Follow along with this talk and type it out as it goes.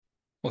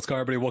What's going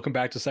on, everybody? Welcome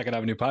back to Second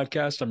Avenue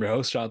Podcast. I'm your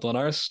host, Jonathan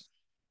Linares.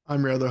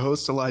 I'm your other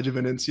host, Elijah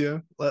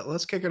Venencia.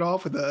 Let's kick it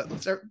off with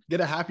get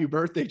a happy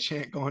birthday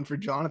chant going for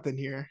Jonathan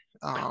here.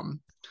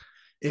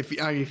 If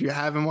you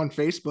have him on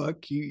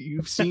Facebook,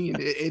 you've seen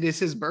it is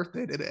his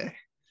birthday today.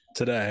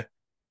 Today,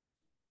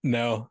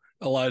 no,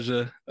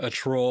 Elijah, a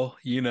troll.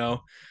 If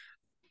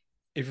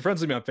you're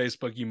friends with me on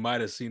Facebook, you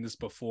might have seen this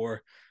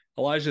before.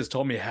 Elijah has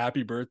told me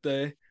happy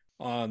birthday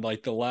on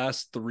like the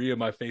last three of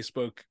my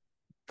Facebook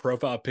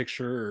profile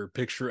picture or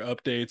picture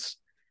updates.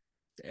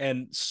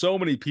 And so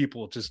many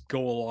people just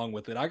go along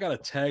with it. I got a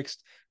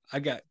text, I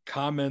got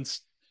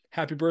comments,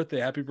 happy birthday,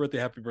 happy birthday,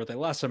 happy birthday.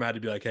 Last time I had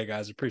to be like, hey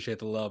guys, appreciate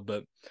the love,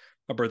 but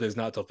my birthday's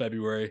not till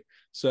February.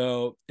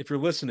 So if you're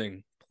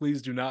listening,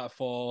 please do not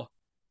fall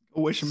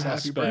Wish him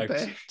happy suspect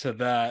birthday. to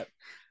that.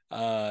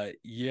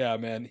 Yeah,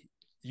 man,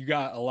 you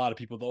got a lot of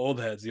people, the old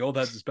heads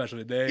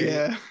especially, they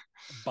Yeah, the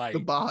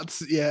bite.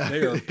 bots. Yeah,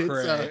 They are it's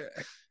prey.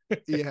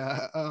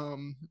 yeah.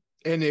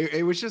 And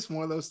it was just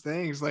one of those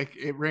things. Like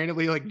it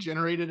randomly like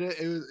generated it.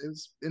 It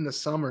was in the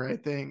summer, I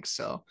think.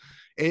 So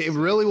it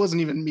really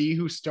wasn't even me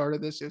who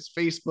started this. It's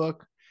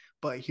Facebook.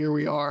 But here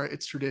we are.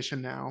 It's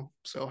tradition now.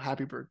 So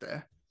happy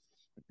birthday.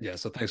 Yeah,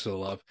 so thanks for the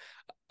love.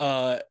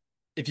 Uh,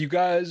 if you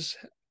guys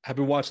have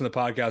been watching the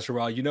podcast for a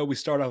while, you know we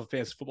start off with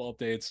fantasy football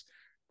updates.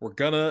 We're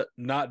gonna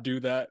not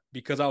do that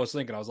because I was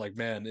like,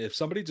 man, if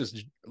somebody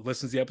just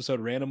listens to the episode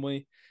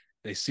randomly,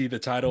 they see the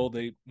title,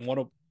 they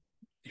want to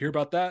hear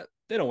about that.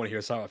 They don't want to hear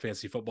us talk about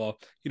fantasy football.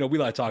 We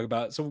like to talk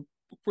about it. So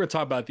we're gonna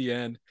talk about it at the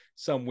end.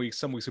 Some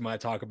weeks we might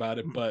talk about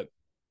it, but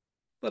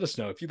let us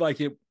know if you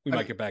like it. We I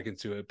might mean, get back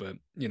into it, but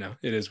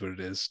it is what it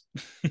is.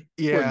 We're a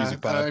yeah,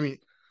 music pod. I mean,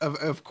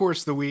 of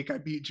course, the week I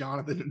beat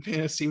Jonathan in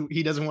fantasy,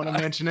 he doesn't want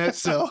to mention it,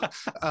 so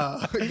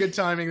good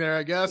timing there,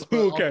 I guess. But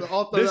Okay,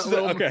 I'll throw this that is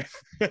little. okay.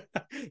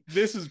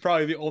 This is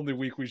probably the only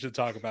week we should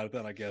talk about it.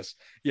 Then I guess,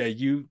 yeah,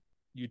 you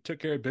took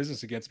care of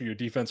business against me. Your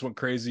defense went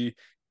crazy.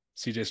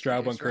 CJ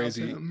Stroud CJ went Stroud's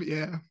crazy. him,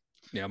 yeah.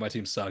 Yeah, my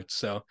team sucked.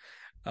 So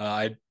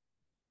I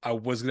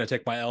was gonna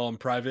take my L in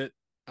private.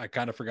 I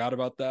kind of forgot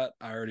about that.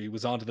 I already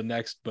was on to the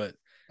next,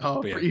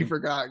 Oh, but yeah, you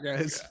forgot,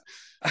 guys.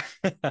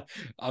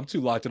 I'm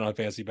too locked in on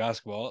fantasy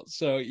basketball.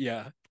 So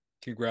yeah,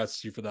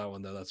 congrats to you for that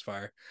one though. That's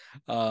fire.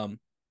 We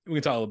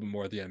can talk a little bit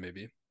more at the end,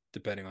 maybe,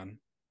 depending on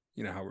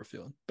how we're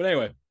feeling. But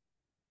anyway,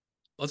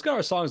 let's get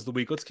our songs of the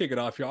week. Let's kick it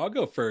off here. I'll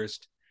go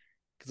first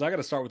because I got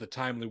to start with a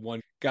timely one.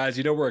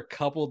 Guys, we're a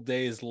couple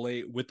days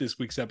late with this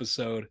week's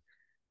episode.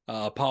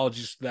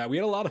 Apologies for that. We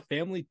had a lot of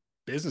family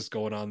business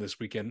going on this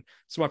weekend.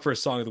 So my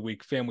first song of the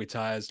week, Family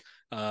Ties.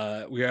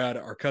 We had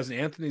our cousin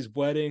Anthony's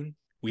wedding.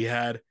 We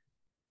had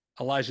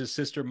Elijah's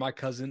sister, my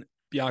cousin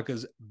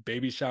Bianca's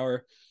baby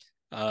shower.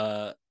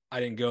 I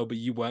didn't go, but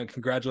you went.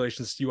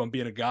 Congratulations to you on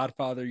being a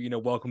godfather.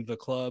 Welcome to the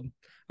club.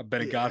 I've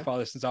been a Yeah.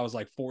 godfather since I was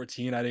like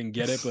 14. I didn't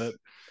get it, but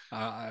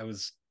I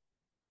was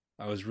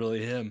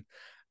really him.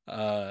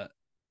 Uh,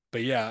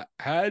 but yeah,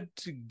 had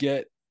to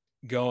get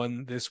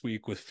going this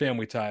week with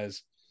Family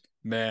Ties.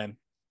 Man,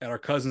 at our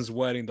cousin's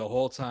wedding, the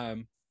whole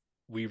time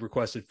we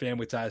requested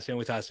Family Ties,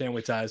 Family Ties,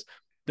 Family Ties.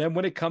 Then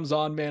when it comes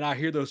on, man, I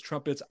hear those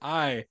trumpets.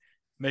 I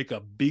make a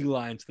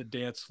beeline to the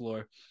dance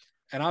floor,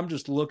 and I'm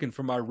just looking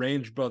for my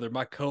range brother,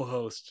 my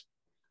co-host.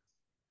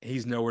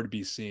 He's nowhere to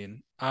be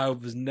seen.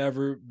 I've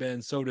never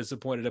been so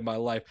disappointed in my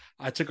life.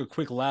 I took a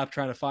quick lap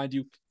trying to find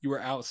you. You were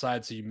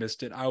outside, so you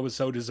missed it. I was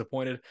so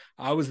disappointed.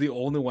 I was the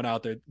only one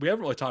out there. We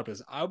haven't really talked about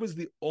this. I was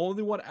the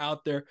only one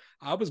out there.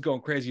 I was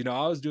going crazy.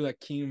 I was doing that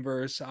Keen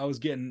verse. I was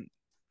getting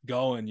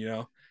going,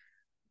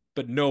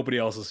 but nobody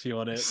else was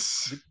feeling it.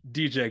 The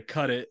DJ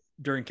cut it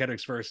during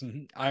Kendrick's verse,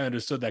 and I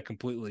understood that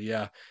completely.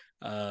 Yeah.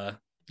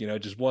 It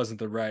just wasn't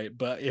the right.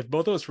 But if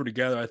both of us were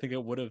together, I think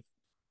it would have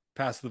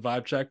passed the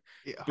vibe check.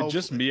 Yeah, But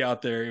just hopefully. me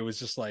out there, it was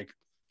just like,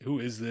 who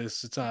is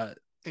this? It's not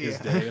his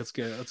Yeah. day.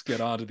 Let's get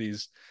on to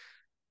these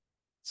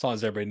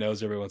songs everybody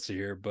knows, everybody wants to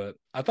hear. But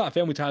I thought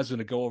Family Ties was going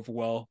to go over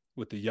well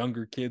with the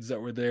younger kids that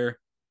were there.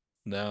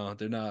 No,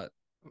 they're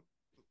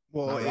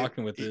Well, not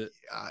rocking with it.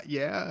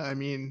 yeah, I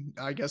mean,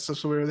 I guess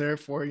that's what we were there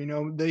for.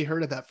 They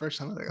heard it that first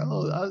time. Like,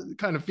 oh, I was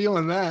kind of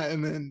feeling that,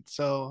 and then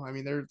so I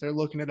mean, they're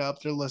looking it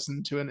up. They're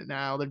listening to it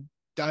now. They're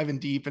diving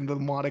deep into the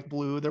melodic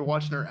blue. They're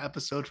watching our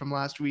episode from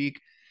last week.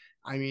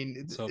 I mean,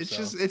 Let's hope it's so.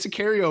 just it's a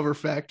carryover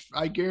effect.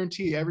 I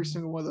guarantee every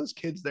single one of those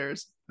kids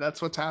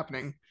that's what's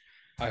happening.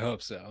 I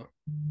hope so.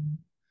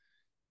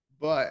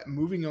 But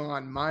moving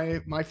on,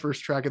 my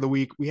first track of the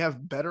week, we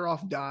have "Better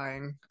Off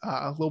Dying."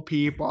 Lil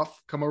Peep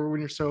off "Come Over When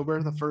You're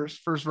Sober," the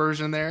first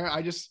version there.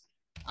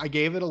 I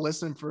gave it a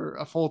listen for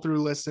a full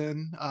through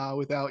listen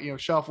without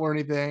shuffle or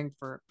anything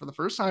for the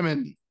first time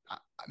in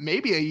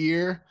maybe a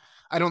year.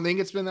 I don't think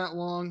it's been that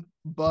long,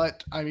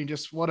 but I mean,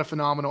 just what a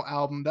phenomenal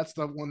album. That's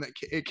the one that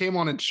it came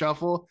on in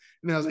shuffle,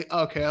 and then I was like,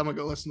 okay, I'm gonna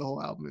go listen to the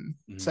whole album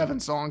in Mhm. 7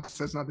 songs.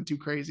 That's nothing too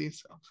crazy.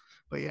 So,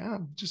 but yeah,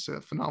 just a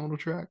phenomenal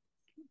track.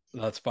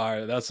 That's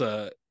fire. That's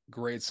a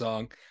great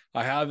song.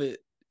 I have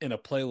it. in a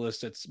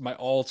playlist. It's my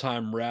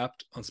all-time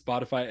Wrapped on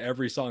Spotify.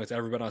 Every song that's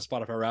ever been on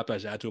Spotify Wrapped, I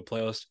just add to a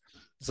playlist.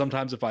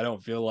 Sometimes if I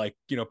don't feel like,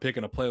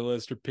 picking a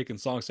playlist or picking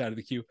songs out of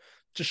the queue,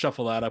 just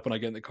shuffle that up when I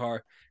get in the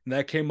car. And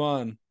that came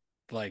on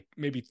like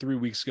maybe 3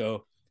 weeks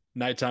ago.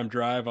 Nighttime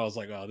drive. I was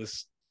like, oh, this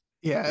is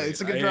Yeah, great.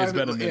 it's a good It's drive.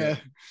 been a minute.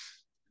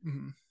 Yeah.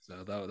 Mhm.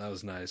 So that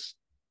was nice.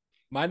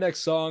 My next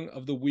song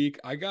of the week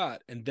I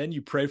got, And Then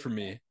You Pray For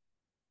Me,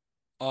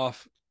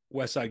 off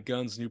Westside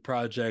Gunn's new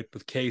project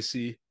with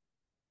Casey.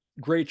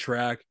 Great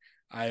track.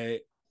 I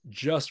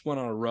just went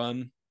on a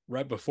run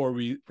right before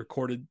we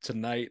recorded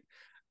tonight.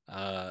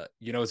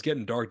 It's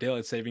getting dark,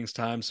 daylight savings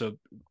time, so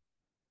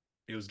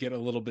it was getting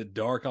a little bit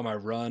dark on my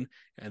run,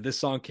 and this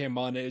song came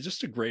on. It was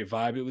just a great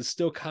vibe. It was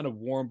still kind of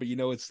warm, but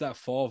it's that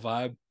fall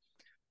vibe.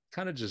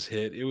 Kind of just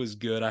hit. It was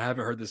good. I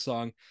haven't heard this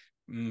song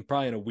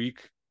probably in a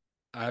week.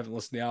 I haven't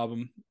listened to the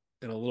album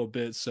in a little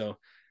bit, so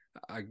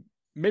I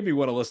maybe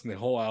want to listen to the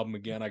whole album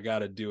again. I got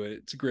to do it.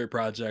 It's a great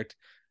project.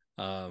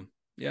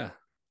 Yeah,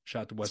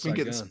 shout out to It's been Westside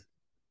getting, Gunn.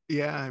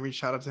 yeah, I mean,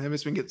 shout out to him.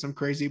 It's been getting some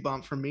crazy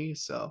bump from me.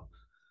 So,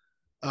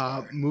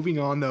 moving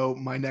on though,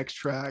 my next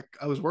track,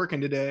 I was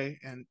working today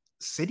and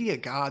City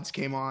of Gods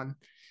came on.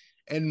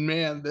 And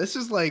man, this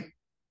is like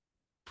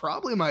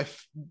probably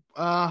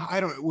I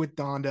don't, with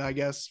Donda, I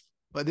guess,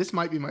 but this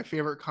might be my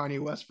favorite Kanye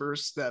West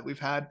verse that we've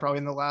had probably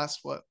in the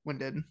last, when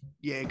did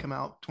Ye come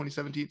out?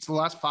 2017. It's the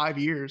last 5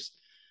 years.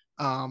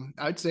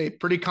 I'd say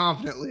pretty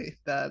confidently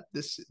that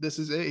this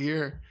is it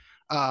here.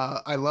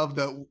 I love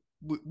that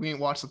we ain't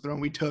watched the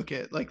throne, we took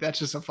it. Like that's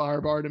just a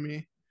fire bar to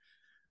me.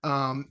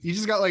 You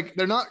just got like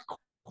they're not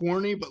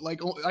corny, but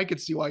like I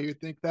could see why you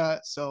would think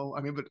that. So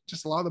I mean, but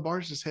just a lot of the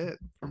bars just hit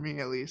for me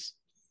at least.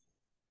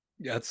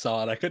 Yeah, it's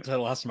solid. I couldn't tell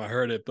the last time I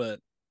heard it, but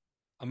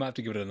I'm gonna have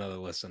to give it another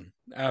listen.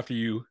 After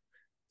you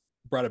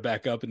brought it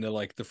back up into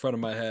like the front of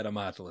my head, I'm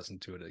gonna have to listen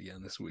to it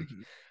again this week.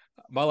 Mm-hmm.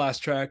 My last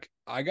track,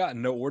 I got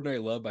No Ordinary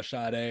Love by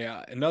Sade.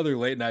 Another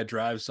late night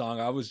drive song.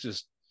 I was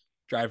just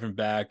driving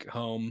back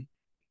home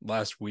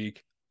last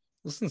week,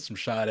 listening to some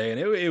Sade, and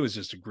it was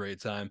just a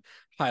great time.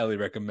 Highly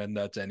recommend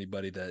that to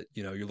anybody that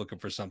you're looking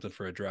for something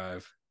for a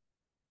drive.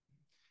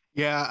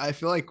 Yeah, I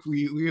feel like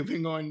we have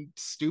been going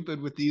stupid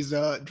with these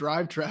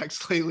drive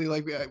tracks lately.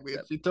 Like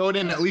if you throw it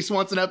in at least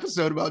once an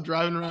episode about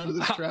driving around to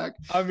this track,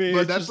 I mean,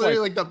 but it's that's just like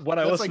literally like what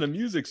I listen like, to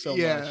music so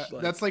yeah, much.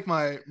 Like, that's like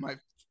my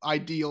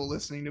ideal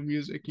listening to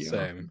music.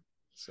 same.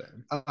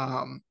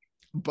 Um,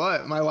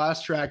 but my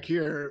last track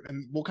here,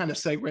 and we'll kind of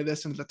segue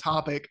this into the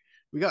topic.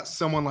 We got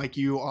Someone Like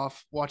You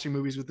off Watching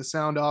Movies with the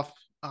Sound Off.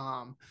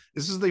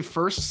 This is the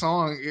first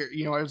song.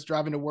 I was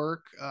driving to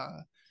work.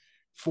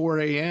 4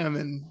 a.m.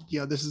 and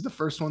this is the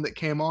first one that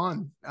came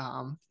on,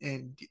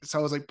 and so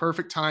I was like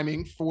perfect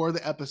timing for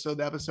the episode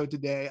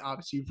today.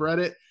 Obviously you've read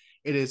it.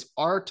 It is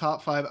our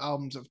top 5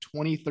 albums of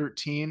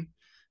 2013.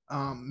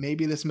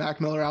 Maybe this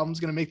Mac Miller album is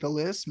going to make the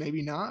list,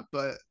 maybe not,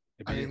 but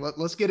I mean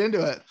let's get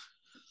into it.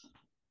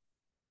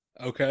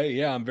 Okay,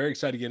 yeah, I'm very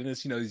excited to get into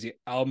this. These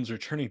albums are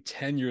turning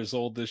 10 years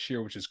old this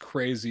year, which is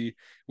crazy.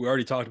 We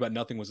already talked about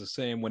Nothing Was the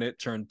Same when it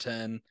turned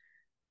 10.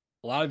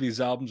 A lot of these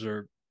albums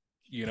are,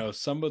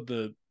 some of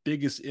the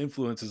biggest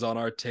influences on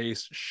our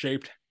taste,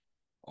 shaped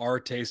our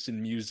taste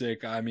in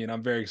music. I mean,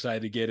 I'm very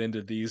excited to get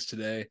into these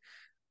today.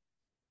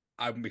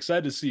 I'm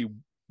excited to see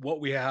what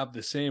we have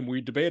the same.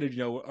 We debated,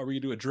 are we going to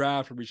do a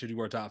draft or we should do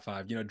our top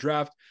 5?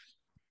 Draft,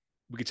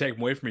 we could take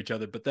them away from each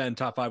other, but then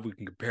top 5, we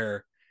can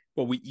compare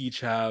what we each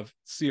have,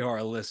 see how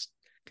our list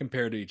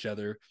compare to each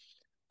other.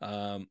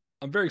 I'm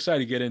very excited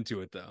to get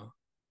into it, though.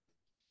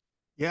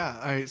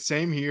 Yeah,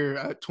 same here.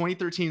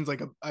 2013 is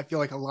like I feel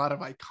like a lot of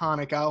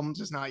iconic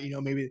albums. It's not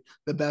maybe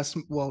the best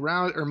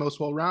well-rounded or most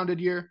well-rounded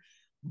year,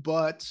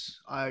 but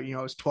I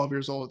was 12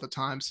 years old at the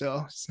time,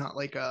 so it's not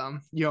like I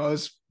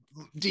was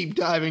deep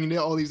diving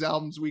into all these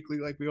albums weekly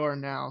like we are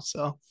now.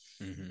 So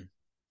mm-hmm.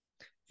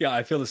 Yeah,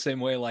 I feel the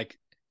same way. Like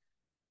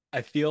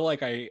I feel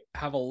like I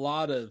have a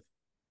lot of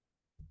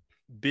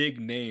big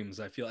names,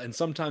 I feel, and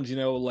sometimes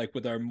like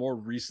with our more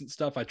recent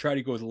stuff, I try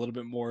to go with a little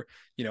bit more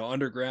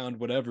underground,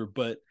 whatever,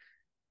 but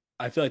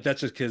I feel like that's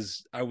just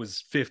because I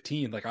was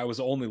 15. Like I was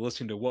only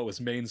listening to what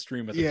was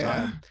mainstream at the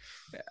time.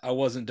 I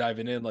wasn't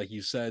diving in, like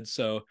you said.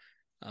 So,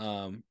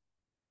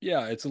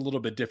 yeah, it's a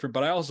little bit different.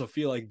 But I also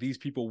feel like these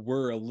people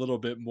were a little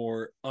bit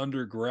more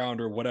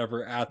underground or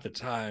whatever at the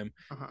time,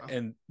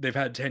 and they've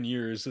had 10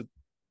 years.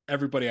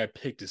 Everybody I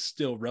picked is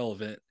still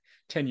relevant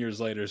 10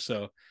 years later.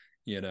 So,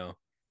 I don't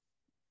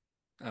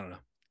know,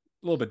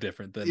 a little bit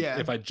different than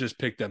if I just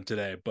picked them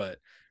today. But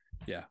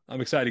yeah,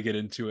 I'm excited to get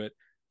into it.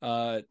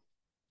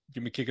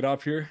 Give me kick it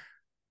off here.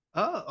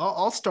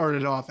 I'll start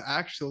it off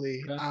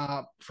actually. Okay.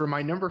 For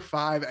my number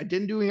 5, I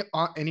didn't do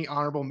any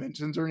honorable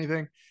mentions or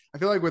anything. I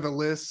feel like with a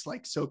list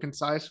like so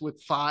concise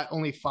with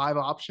only 5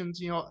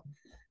 options,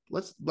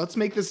 let's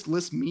make this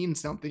list mean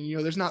something.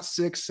 There's not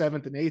 6th,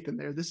 7th, and 8th in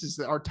there. This is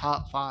our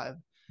top 5.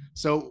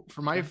 So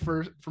for my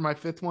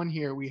 5th one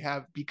here, we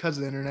have Because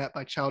of the Internet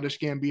by Childish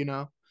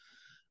Gambino.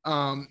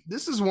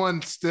 This is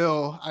one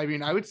still. I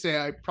mean, I would say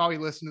I probably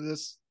listen to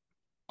this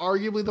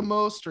arguably the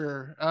most,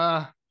 or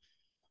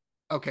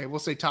Okay, we'll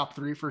say top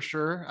three for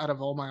sure out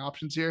of all my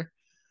options here.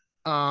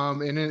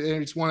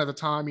 It's one at a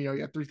time. You know,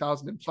 you got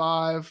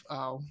 3005.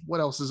 What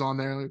else is on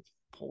there? Let me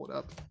pull it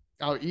up.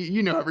 Oh,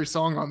 you know every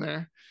song on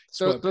there.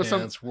 There's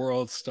some. Sweatpants,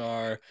 World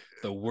Star,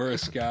 The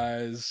Worst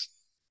Guys.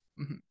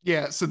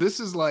 Yeah, so this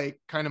is like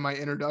kind of my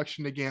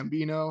introduction to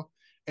Gambino,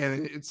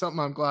 and it's something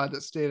I'm glad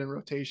that stayed in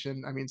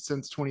rotation. I mean,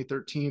 since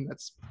 2013,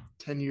 that's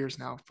 10 years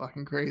now.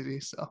 Fucking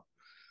crazy. So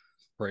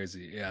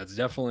Crazy. Yeah, it's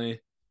definitely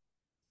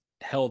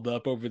held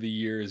up over the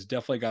years.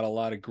 Definitely got a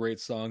lot of great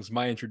songs.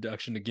 My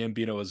introduction to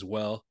Gambino as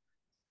well.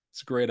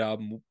 It's a great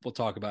album. We'll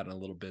talk about it in a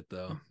little bit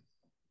though.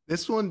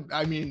 this one,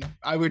 I mean,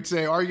 I would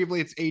say arguably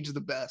it's age of the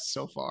best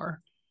so far.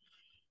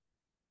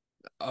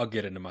 I'll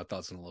get into my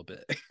thoughts in a little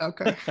bit.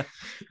 Okay.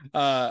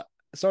 uh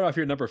Start off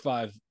here number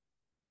 5.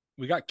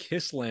 We got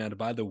Kissland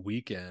by The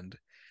Weeknd.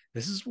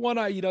 This is one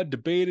I,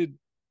 debated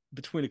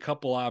between a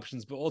couple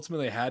options, but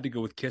ultimately I had to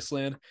go with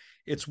Kissland.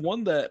 It's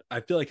one that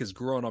I feel like has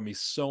grown on me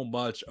so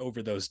much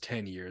over those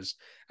 10 years.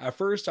 At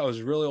first, I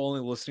was really only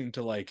listening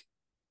to like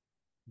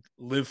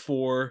Live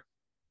For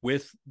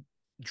with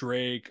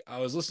Drake. I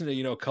was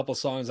listening to, a couple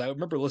songs. I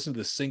remember listening to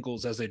the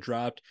singles as they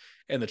dropped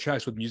and the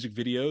tracks with music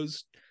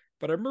videos.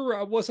 But I remember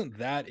I wasn't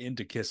that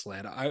into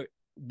Kissland. I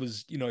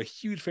was, a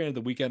huge fan of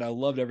The Weeknd. I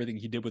loved everything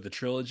he did with the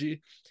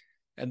trilogy.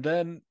 And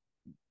then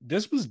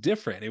this was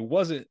different. It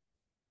wasn't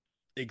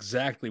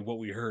exactly what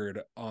we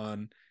heard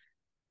on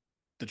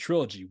the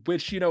trilogy,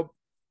 which,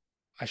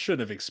 I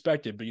shouldn't have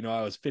expected, but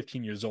I was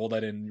 15 years old.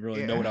 I didn't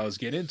really know what I was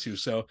getting into.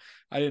 So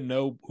I didn't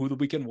know who The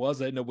Weeknd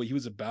was. I didn't know what he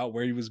was about,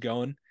 where he was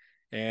going.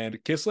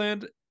 And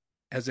Kissland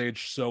has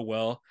aged so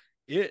well.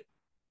 You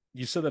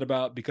said that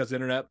about Because the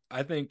Internet.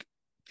 I think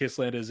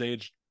Kissland has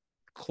aged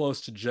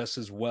close to just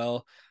as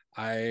well.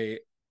 I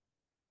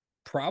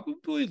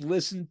probably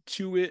listened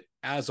to it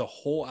as a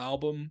whole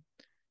album,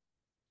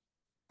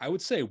 I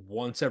would say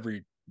once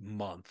every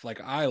month. Like,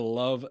 I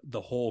love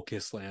the whole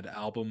Kissland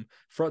album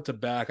front to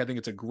back. I think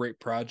it's a great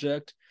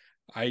project.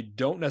 I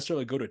don't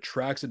necessarily go to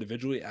tracks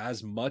individually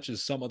as much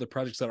as some other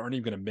projects that aren't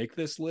even going to make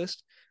this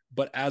list,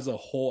 but as a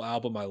whole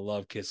album, I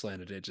love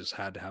Kissland, and it just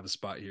had to have a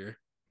spot here.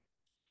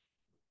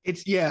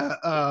 It's yeah,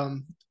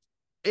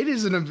 it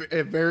is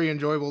a very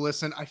enjoyable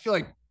listen. I feel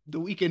like The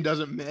Weeknd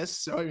doesn't miss,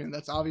 so I mean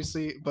that's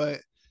obviously, but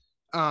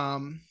I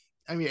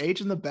mean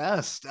age and the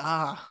best.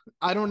 I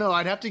don't know.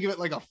 I'd have to give it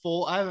like a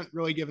full. I haven't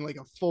really given like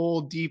a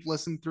full deep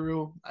listen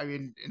through. I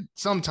mean, in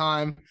some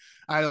time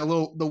I had a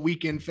little The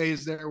Weeknd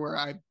phase there where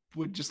I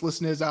would just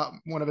listen to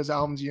one of his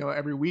albums,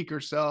 every week or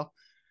so.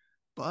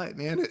 But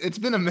man, it's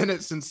been a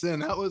minute since then.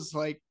 That was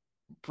like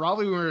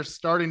probably when we were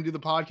starting to do the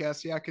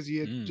podcast. Yeah, because he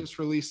had just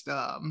released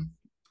I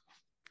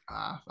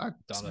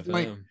Dawn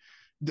like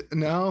FM.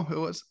 no,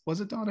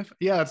 it Dawn FM?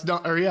 Yeah, it's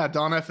Dawn or yeah,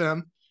 Dawn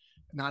FM.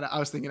 Not I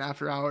was thinking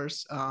After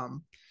Hours.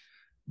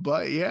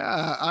 But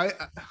yeah,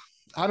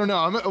 I don't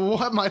know. We'll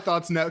have my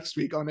thoughts next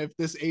week on if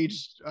this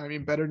aged. I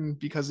mean, better than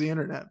Because of the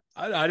Internet.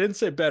 I didn't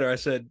say better. I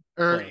said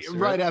Or close.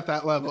 right at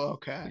that level.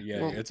 Okay.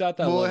 Yeah, it's at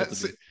that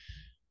level.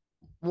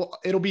 Well,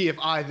 it'll be if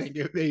I think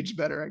it aged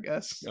better, I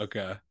guess.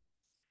 Okay.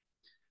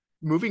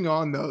 Moving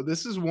on though,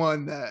 this is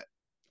one that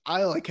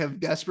I like have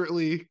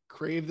desperately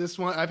craved this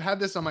one. I've had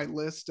this on my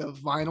list of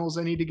vinyls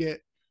I need to get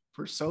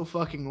for so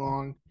fucking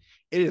long.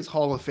 It is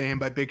Hall of Fame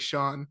by Big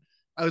Sean.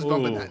 I was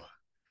bumping that.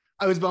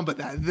 I was bumping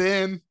that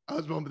then. I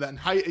was bumping that in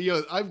high.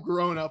 I've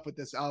grown up with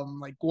this album,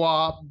 like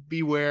Guap,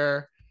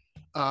 Beware.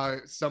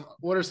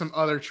 What are some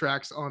other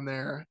tracks on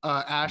there?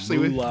 Ashley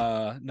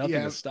Moolah, with Nothing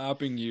is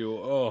Stopping You.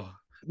 Oh,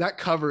 that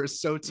cover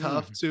is so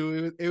tough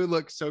too. It would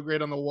look so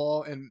great on the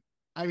wall. And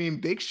I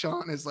mean, Big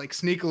Sean is like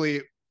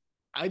sneakily,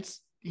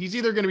 he's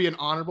either going to be an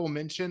honorable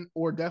mention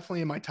or definitely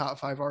in my top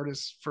 5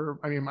 artists for,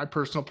 I mean, my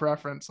personal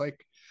preference.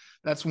 Like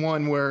that's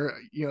one where,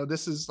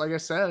 this is, like I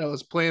said, I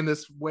was playing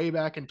this way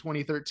back in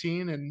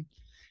 2013 and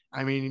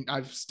I mean,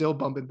 I've still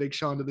bumping Big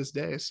Sean to this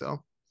day.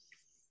 So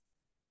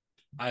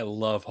I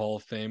love Hall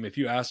of Fame. If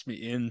you asked me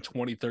in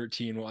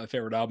 2013 what my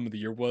favorite album of the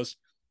year was,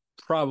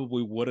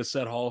 probably would have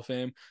said Hall of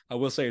Fame. I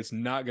will say it's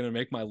not going to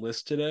make my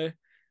list today,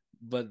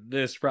 but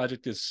this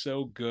project is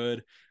so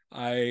good.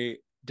 I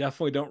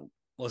definitely don't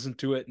listen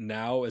to it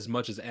now as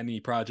much as any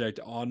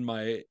project on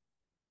my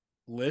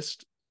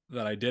list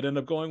that I did end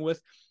up going with.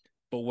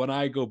 But when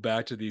I go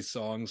back to these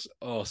songs,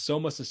 oh, so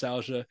much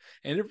nostalgia.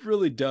 And it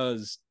really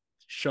does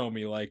show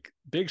me like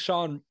Big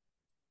Sean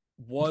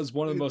was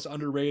one of the most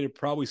underrated,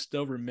 probably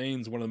still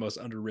remains one of the most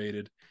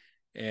underrated.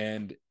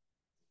 And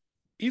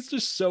he's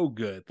just so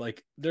good.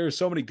 Like there are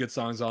so many good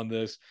songs on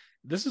this.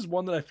 This is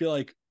one that I feel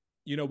like,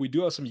 we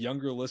do have some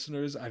younger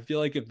listeners. I feel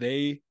like if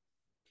they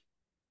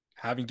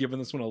haven't given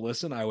this one a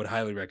listen, I would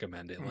highly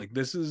recommend it. Like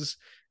this is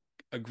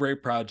a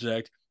great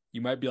project.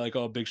 You might be like,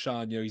 oh, Big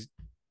Sean, he's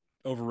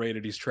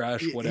overrated, he's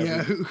trash, whatever.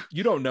 Yeah.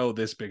 You don't know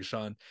this Big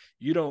Sean.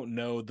 You don't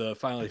know the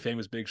finally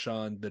famous Big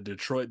Sean, the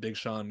Detroit Big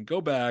Sean.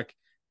 Go back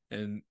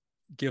and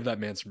give that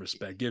man some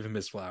respect. Give him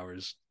his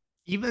flowers.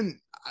 Even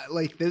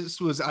like I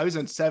was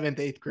in 7th,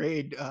 8th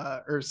grade,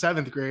 or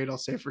 7th grade, I'll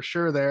say for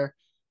sure there.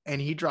 and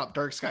he dropped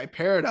Dark Sky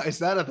Paradise.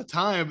 That at the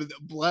time,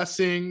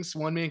 blessings,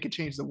 one man could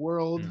change the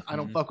world. I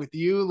don't Mm-hmm. fuck with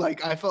you.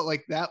 Like I felt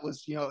like that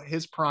was,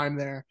 his prime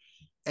there.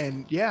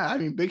 And yeah, I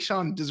mean, Big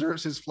Sean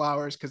deserves his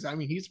flowers because I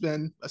mean he's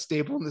been a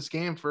staple in this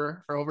game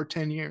for over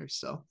 10 years.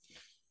 So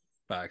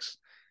Facts.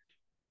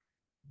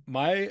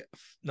 My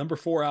number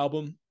 4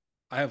 album,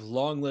 I have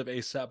Long Live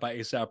ASAP by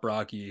ASAP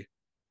Rocky.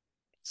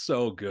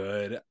 So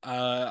good.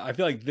 I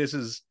feel like this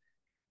is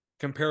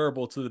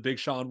comparable to the Big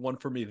Sean one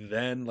for me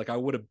then. Like I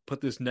would have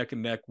put this neck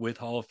and neck with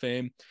Hall of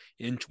Fame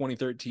in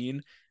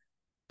 2013.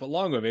 But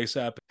Long Live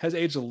ASAP has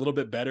aged a little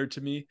bit better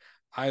to me.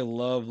 I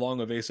love Long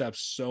Live ASAP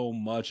so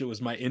much. It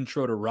was my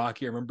intro to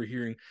Rocky. I remember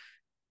hearing,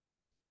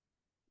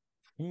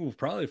 ooh,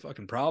 probably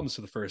fucking Problems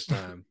for the first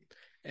time.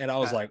 And I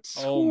was like, that's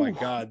oh my whew,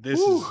 God, this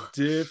whew. is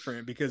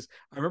different because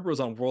I remember it was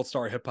on World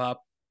Star Hip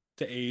Hop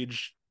to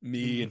age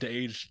me Mm. and to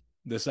age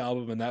this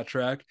album and that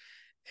track.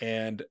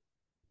 And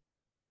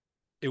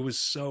it was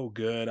so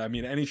good. I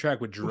mean, any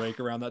track with Drake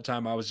around that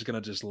time, I was just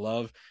gonna just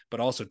love, but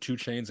also 2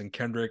 Chainz and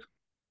Kendrick,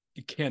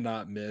 you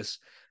cannot miss.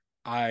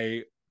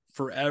 I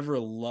forever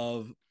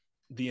love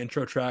the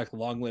intro track,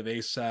 Long Live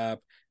ASAP.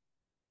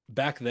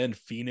 Back then,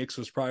 Phoenix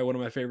was probably one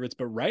of my favorites,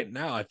 but right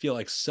now, I feel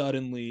like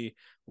Suddenly,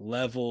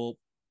 Level,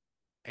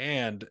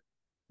 and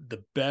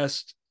the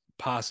best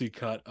posse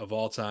cut of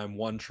all time,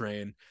 One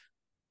Train.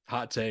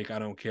 Hot take, I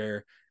don't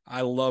care.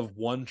 I love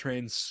One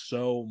Train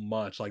so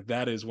much. Like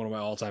that is one of my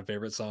all-time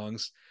favorite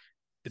songs.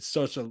 It's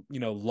such a,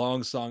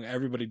 long song.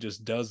 Everybody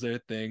just does their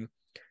thing.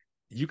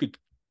 You could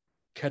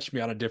catch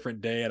me on a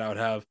different day and I would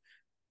have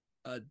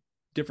a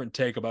different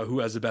take about who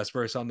has the best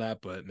verse on that,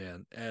 but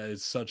man,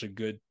 it's such a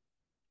good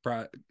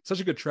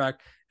track.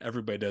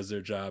 Everybody does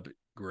their job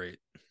great.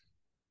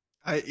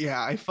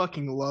 I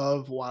fucking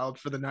love Wild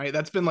for the Night.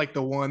 That's been like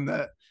the one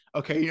that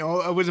okay,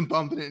 I wasn't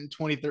bumping it in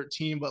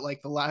 2013, but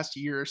like the last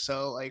year or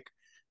so, like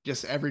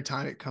just every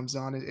time it comes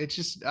on, it's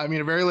just I mean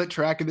a very lit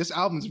track, and this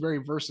album's very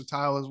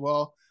versatile as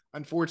well. For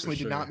Unfortunately,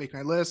 did not sure. make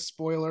my list.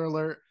 Spoiler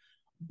alert.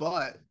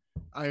 But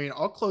I mean,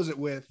 I'll close it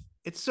with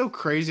it's so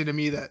crazy to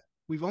me that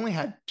we've only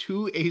had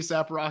two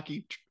ASAP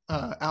Rocky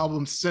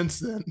albums since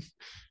then,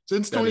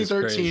 since That is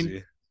 2013,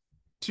 crazy.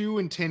 2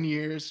 in 10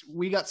 years.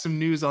 We got some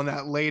news on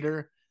that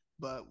later,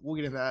 but we'll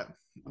get into that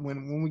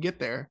when we get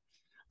there.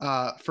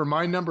 For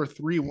my number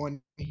 3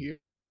 one here,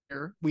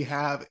 we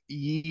have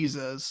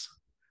Yeezus.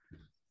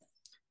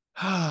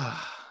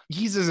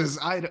 Yeezus is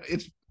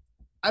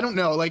I don't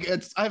know, like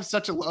I have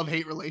such a love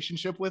hate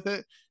relationship with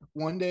it.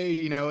 One day,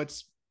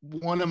 it's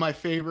one of my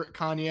favorite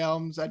Kanye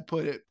albums. I'd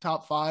put it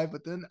top five,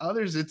 but then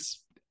others,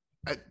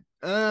 I,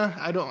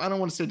 I don't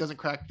want to say it doesn't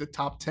crack the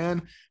top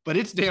 10, but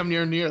it's damn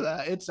near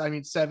that. It's I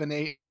mean 7,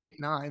 8,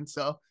 9.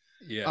 So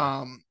Yeah.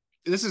 um,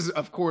 this is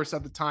of course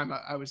at the time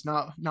I was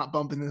not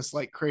bumping this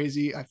like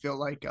crazy. I feel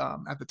like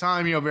at the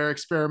time, very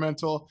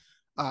experimental.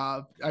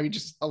 I mean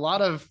just a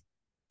lot of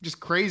just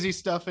crazy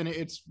stuff in it.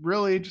 It's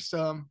really just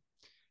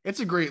it's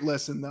a great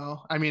listen though.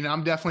 I mean,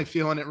 I'm definitely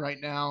feeling it right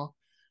now.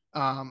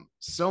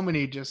 So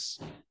many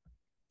just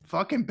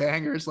fucking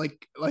bangers.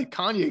 Like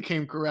Kanye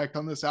came correct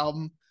on this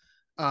album.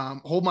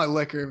 Hold My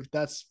Liquor.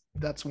 That's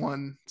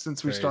one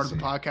since we started the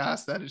Crazy.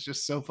 podcast that is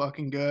just so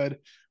fucking good.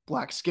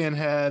 Black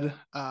Skinhead,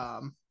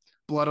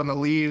 Blood on the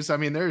Leaves. I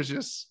mean,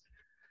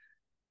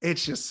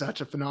 it's just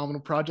such a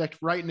phenomenal project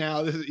right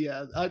now.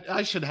 Yeah,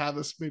 I should have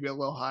this maybe a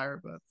little higher,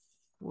 but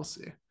we'll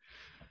see.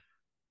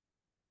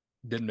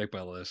 Didn't make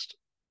my list.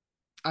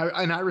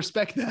 I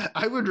respect that.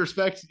 I would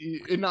respect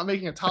it not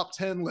making a top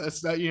 10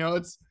 list. That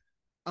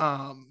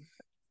um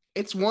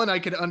it's one I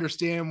could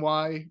understand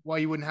why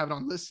you wouldn't have it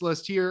on this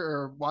list here,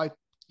 or why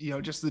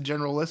just the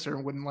general listener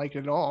wouldn't like it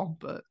at all.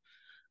 But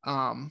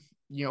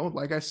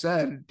like I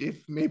said,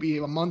 if maybe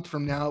a month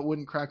from now it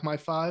wouldn't crack my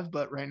five,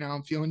 but right now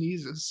I'm feeling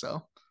Yeezus.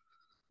 So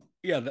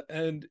Yeah,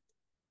 and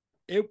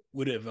it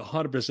would have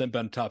 100%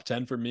 been top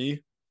 10 for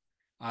me.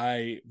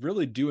 I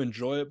really do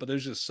enjoy it, but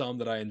there's just some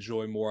that I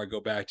enjoy more, I go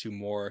back to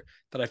more,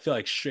 that I feel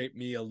like shape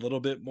me a little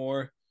bit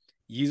more.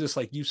 Yeezus,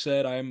 like you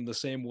said, I'm the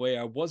same way.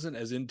 I wasn't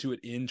as into it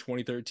in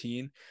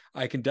 2013.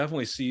 I can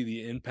definitely see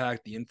the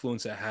impact, the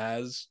influence it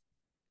has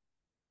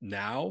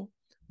now,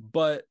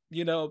 but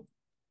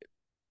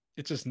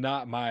it's just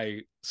not my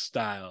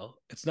style.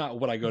 It's not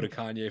what I go to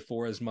Kanye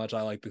for as much.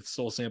 I like the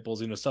soul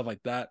samples, stuff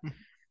like that.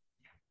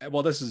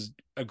 Well, this is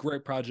a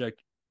great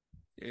project.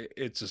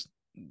 It's just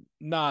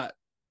not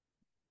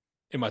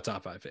in my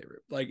top 5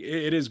 favorite. Like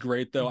it is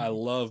great though. I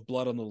love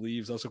Blood on the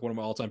Leaves. That's like one of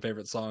my all-time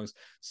favorite songs.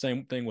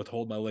 Same thing with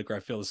Hold My Liquor. I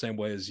feel the same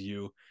way as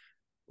you.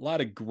 A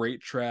lot of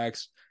great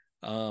tracks.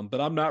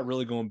 But I'm not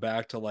really going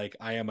back to like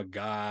I Am a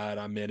God,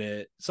 I'm in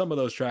it. Some of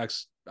those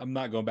tracks I'm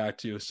not going back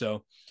to.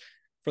 So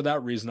for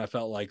that reason, I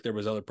felt like there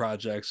was other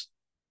projects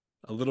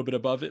a little bit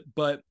above it,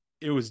 but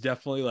it was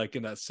definitely like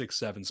in that 6,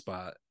 7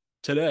 spot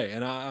today.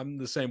 And I'm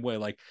the same way.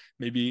 Like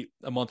maybe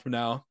a month from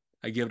now,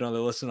 I give it another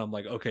listen. I'm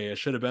like, okay, it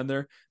should have been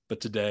there,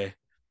 but today,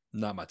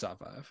 not my top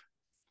 5.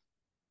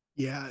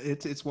 yeah,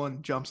 it's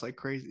one jumps like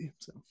crazy.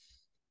 So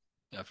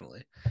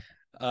Definitely.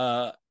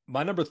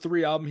 My number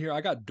 3 album here,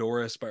 I got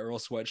Doris by Earl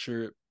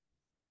Sweatshirt.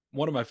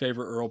 one of my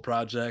favorite Earl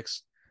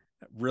projects.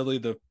 Really,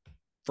 the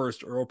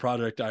first Earl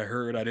project I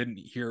heard. I didn't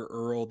hear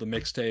Earl the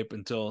mixtape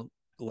until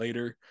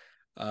later.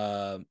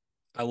 Uh,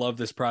 I love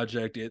this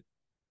project.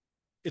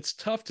 It's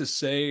tough to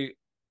say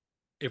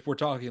if we're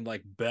talking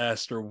like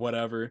best or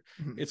whatever.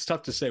 Mhm. It's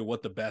tough to say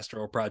what the best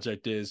Earl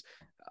project is.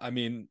 I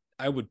mean,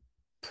 I would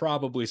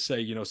probably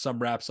say, some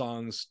rap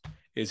songs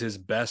is his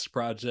best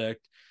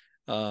project.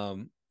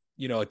 Um,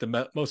 like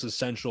the most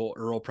essential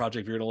Earl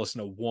project, you're going to listen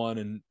to one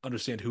and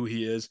understand who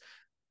he is.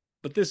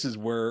 But this is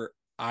where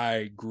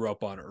I grew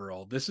up on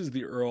Earl. This is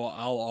the Earl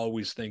I'll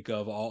always think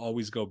of. I'll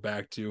always go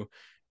back to.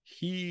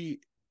 He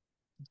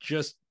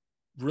just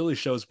really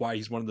shows why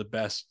he's one of the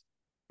best,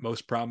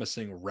 most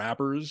promising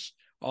rappers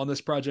on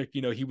this project.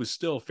 He was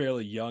still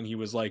fairly young. He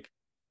was like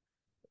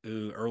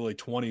early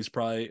 20s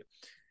probably.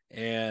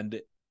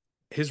 And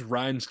his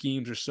rhyme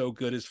schemes are so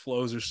good. His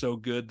flows are so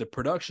good. The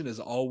production is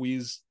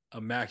always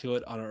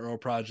immaculate on an Earl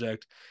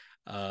project.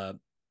 Uh,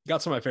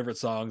 got some of my favorite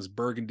songs: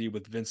 Burgundy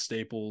with Vince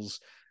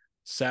Staples,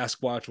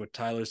 Sasquatch with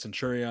Tyler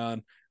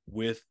Centurion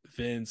with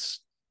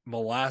Vince.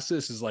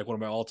 Molasses is like one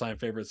of my all-time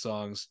favorite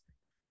songs.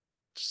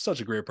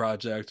 Such a great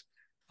project.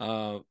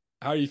 How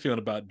are you feeling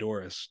about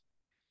Doris?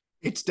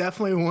 It's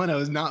definitely one I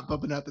was not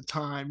bumping at the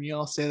time. You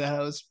all say that I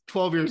was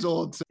 12 years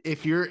old. So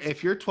if you're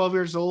 12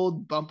 years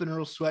old bumping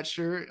Earl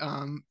Sweatshirt,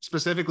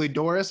 specifically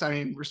Doris, I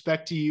mean,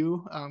 respect to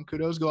you.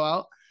 Kudos go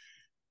out.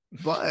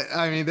 But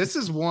I mean, this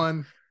is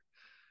one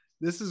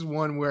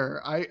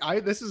where I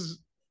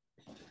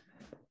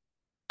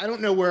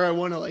don't know where I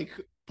want to like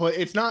put.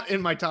 It's not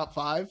in my top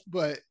five,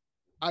 but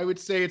I would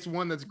say it's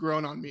one that's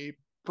grown on me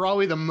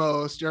probably the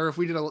most. Or if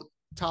we did a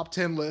top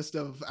 10 list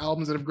of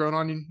albums that have grown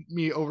on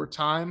me over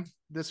time,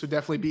 this would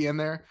definitely be in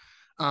there.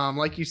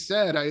 Like you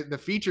said, the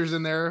features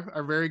in there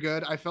are very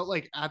good. I felt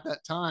like at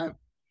that time,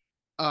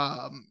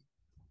 um,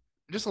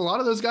 just a lot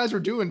of those guys were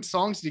doing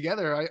songs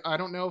together. I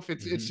don't know if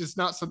it's Mm-hmm. just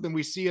not something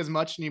we see as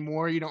much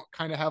anymore. You don't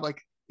kind of have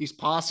like these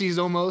posses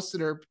almost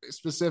that are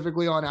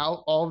specifically on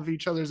out all of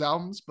each other's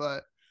albums,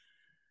 but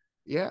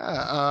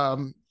yeah,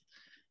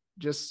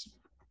 just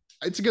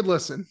it's a good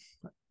listen.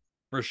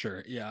 For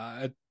sure. Yeah.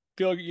 I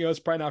feel like, it's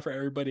probably not for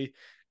everybody.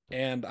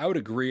 And I would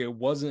agree. It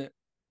wasn't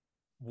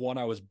one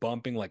I was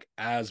bumping like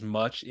as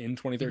much in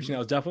 2013. I Mhm.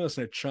 was definitely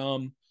listening to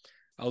Chum.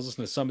 I was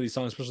listening to some of these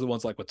songs, especially the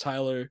ones like with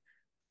Tyler,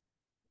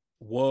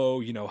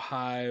 Whoa,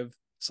 Hive,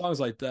 songs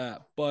like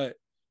that. But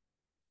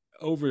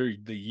over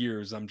the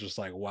years, I'm just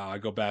like, wow, I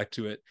go back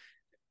to it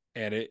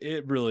and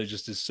it really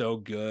just is so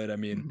good. I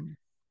mean, Mhm.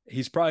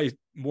 he's probably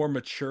more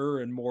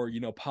mature and more,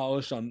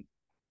 polished on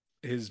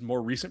his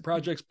more recent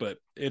projects, but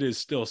it is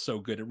still so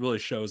good. It really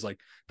shows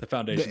like the The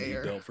foundation that he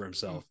air. built for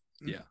himself.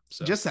 Mhm. Yeah.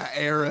 So Just that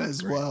era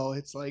as great. well.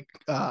 It's like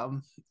I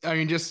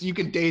mean, just you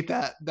can date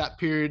that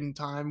period in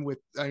time with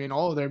I mean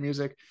all of their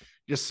music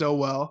just so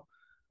well.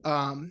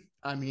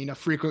 I mean, a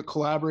frequent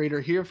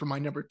collaborator here for my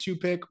number two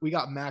pick. We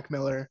got Mac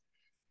Miller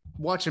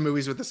watching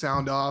movies with the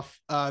sound off.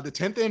 The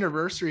 10th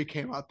anniversary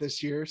came out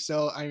this year.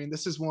 So, I mean,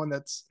 this is one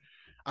that's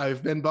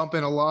I've been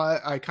bumping a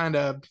lot. I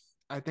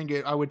think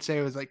I would say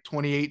it was like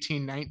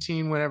 2018,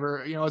 19,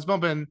 whenever, I was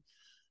bumping.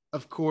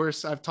 Of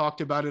course, I've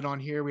talked about it on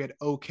here. We had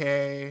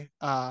OK,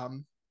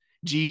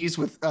 G's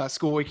with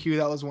Schoolboy Q.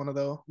 That was one of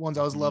the ones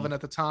I was Mm-hmm. loving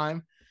at the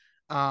time.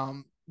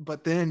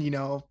 But then,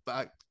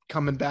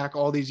 coming back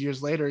all these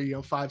years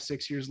later, 5,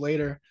 6 years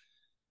later,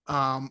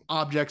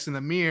 Objects in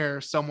the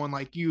Mirror, Someone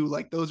Like You,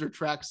 like those are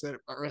tracks that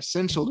are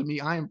essential to me.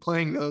 I am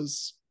playing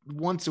those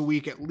once a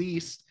week at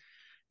least.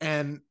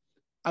 And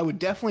I would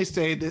definitely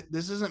say that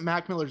this isn't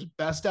Mac Miller's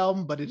best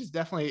album, but it is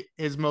definitely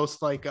his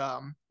most like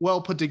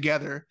well put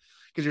together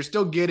because you're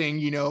still getting,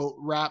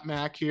 rap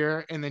Mac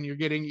here, and then you're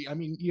getting, I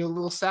mean,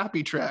 little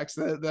sappy tracks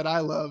that I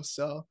love.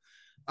 So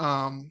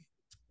um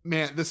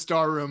man, the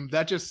Star Room,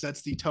 that just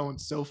sets the tone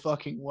so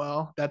fucking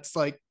well. That's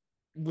like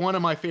one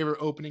of my favorite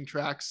opening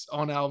tracks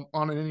on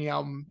any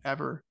album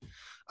ever.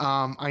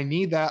 I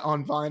need that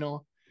on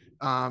vinyl.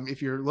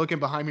 If you're looking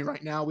behind me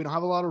right now, we don't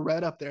have a lot of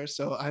red up there,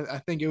 so I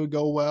think it would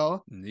go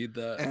well. Need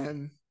that.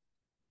 And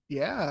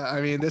yeah, I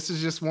mean, this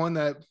is just one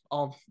that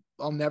I'll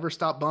never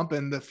stop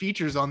bumping. The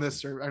features on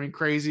this are, I mean,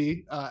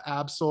 crazy.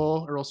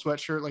 Absol, Earl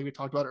Sweatshirt, like we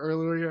talked about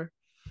earlier,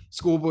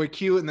 Schoolboy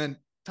Q, and then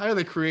Tyler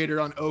the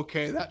Creator on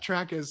OK. That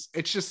track it's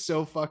just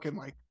so fucking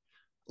like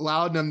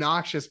loud and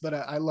obnoxious, but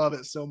I love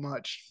it so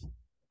much.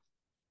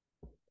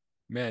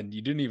 Man,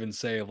 you didn't even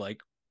say like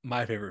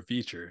my favorite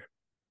feature.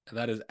 And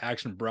that is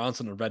Action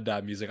Bronson and Red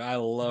Dot Music. I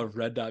love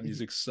Red Dot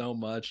Music so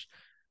much.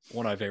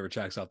 One of my favorite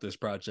tracks off this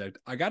project.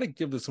 I got to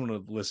give this one a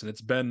listen.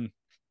 It's been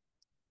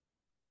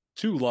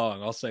too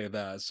long, I'll say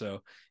that.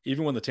 So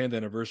even when the 10th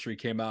anniversary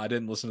came out, I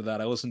didn't listen to that.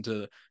 I listened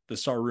to the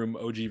Star Room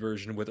OG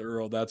version with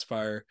Earl. That's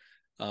fire.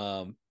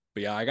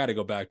 But yeah, I got to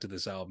go back to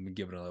this album and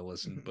give it another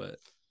listen. But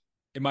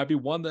it might be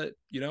one that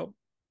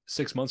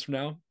 6 months from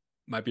now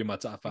might be in my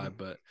top five.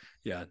 But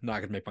yeah, not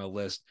gonna make my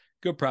list.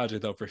 Good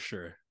project though for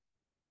sure.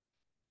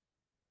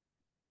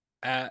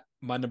 At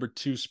my number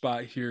two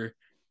spot here,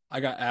 I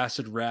got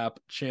Acid Rap,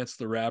 Chance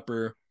the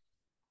Rapper.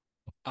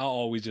 I'll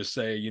always just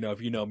say,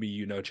 if you know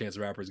me, Chance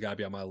the Rapper's got to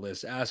be on my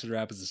list. Acid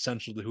Rap is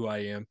essential to who I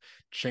am.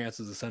 Chance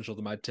is essential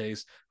to my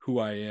taste, who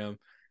I am.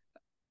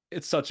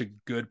 It's such a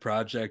good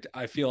project.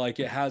 I feel like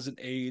it hasn't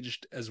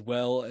aged as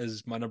well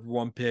as my number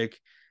one pick,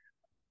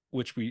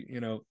 which we,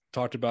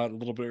 talked about a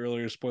little bit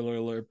earlier, spoiler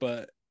alert,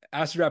 but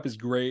Acid Rap is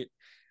great.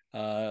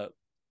 Uh,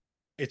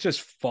 it's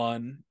just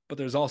fun, but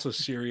there's also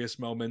serious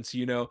moments.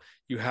 You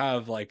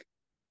have like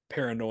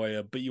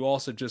Paranoia, but you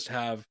also just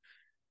have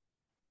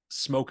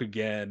Smoke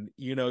Again.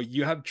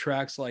 You have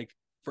tracks like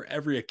for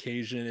every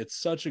occasion. It's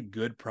such a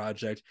good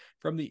project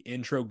from the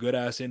intro, good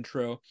ass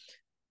intro.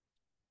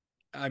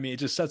 I mean, it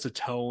just sets a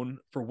tone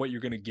for what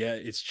you're going to get.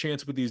 It's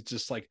Chance with these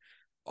just like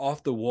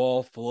off the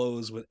wall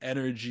flows with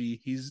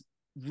energy. He's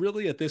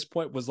really at this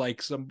point was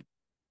like some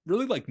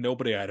really like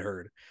nobody I'd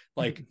heard.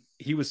 Like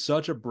he was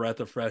such a breath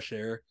of fresh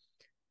air.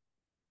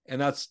 And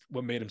that's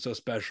what made him so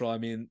special. I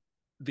mean,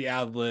 the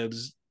ad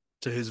libs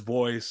to his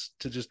voice,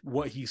 to just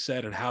what he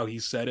said and how he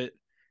said it.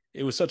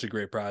 It was such a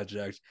great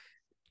project.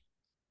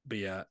 But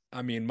yeah,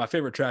 I mean, my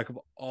favorite track of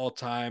all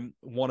time,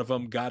 one of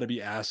them got to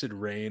be Acid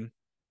Rain.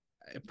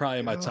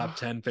 Probably my top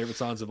 10 favorite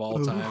songs of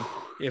all time,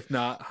 if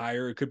not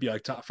higher. It could be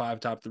like top 5,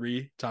 top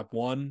 3, top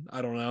 1.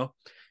 I don't know.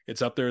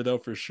 It's up there though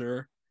for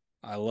sure.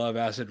 I love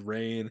Acid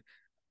Rain.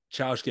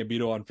 Childish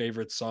Gambino on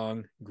favorite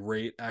song,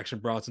 great. Action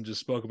Bronson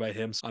just spoke about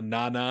him on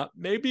Nana.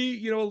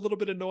 Maybe, a little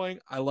bit annoying.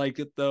 I like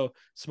it though.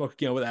 Smoke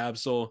Again with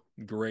Absol,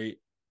 great.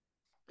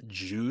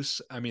 Juice.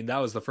 I mean, that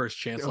was the first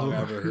Chance song I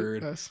ever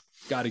heard. Yes.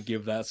 Got to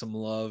give that some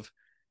love.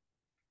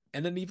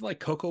 And then even like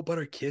Cocoa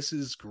Butter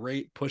Kisses,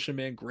 great. Pusha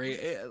Man,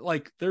 great.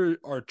 Like there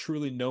are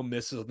truly no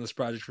misses on this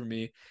project for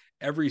me.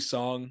 Every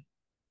song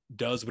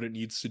does what it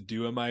needs to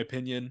do, in my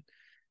opinion.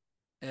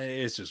 And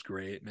it's just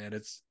great, man.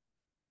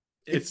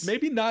 It's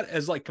maybe not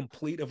as like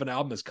complete of an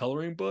album as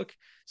Coloring Book,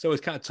 so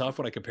it's kind of tough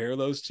when I compare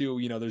those two.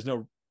 There's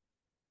no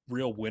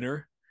real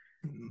winner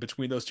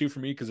between those two for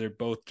me because they're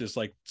both just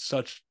like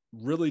such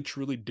really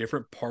truly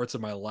different parts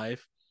of my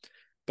life,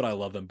 but I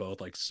love them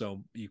both like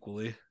so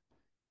equally.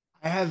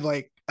 I had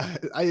like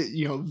I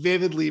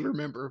vividly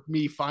remember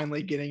me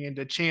finally getting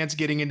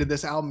into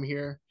this album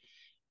here.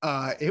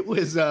 It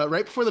was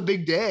right before the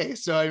big day,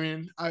 so I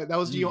mean that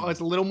was I was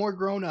a little more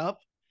grown up.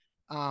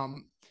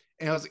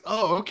 And I was like,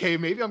 oh, okay,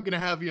 maybe I'm gonna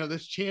have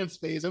this Chance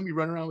phase. I'm gonna be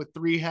running around with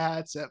 3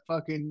 hats at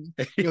fucking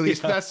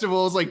these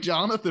festivals like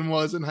Jonathan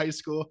was in high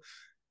school.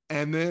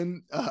 And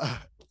then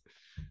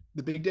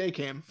the big day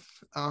came.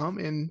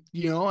 And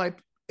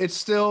it's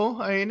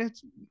still, I mean,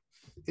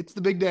 it's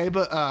the big day,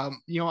 but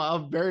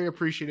I'm very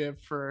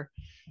appreciative for,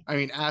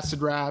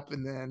 Acid Rap,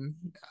 and then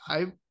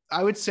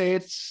I would say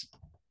it's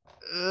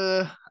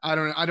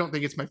I don't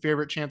think it's my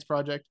favorite Chance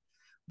project.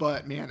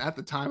 But man, at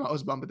the time I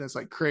was bumping this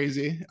like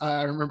crazy.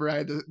 I remember I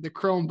had the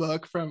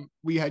Chromebook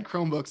we had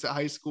Chromebooks at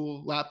high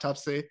school,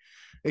 laptops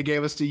they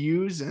gave us to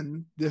use,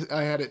 and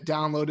I had it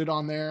downloaded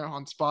on there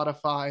on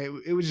Spotify.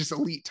 It was just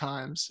elite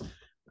times.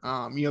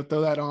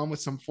 Throw that on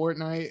with some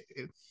Fortnite,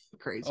 it's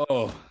crazy.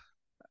 Oh,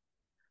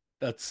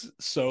 that's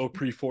so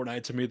pre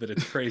Fortnite to me that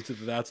it's crazy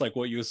that that's like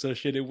what you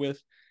associated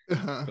with.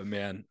 But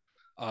man,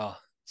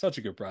 such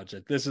a good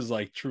project. This is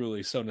like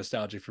truly so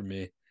nostalgic for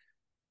me.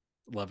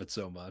 Love it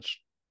so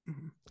much.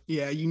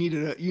 Yeah, you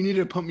needed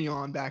to put me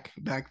on back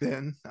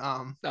then.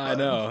 I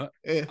know.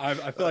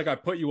 I feel like I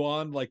put you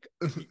on like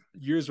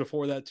years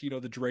before that to,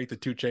 the Drake, the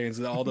 2 Chainz,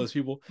 and all those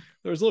people.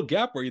 There was a little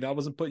gap where I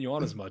wasn't putting you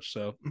on as much.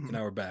 So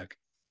now we're back.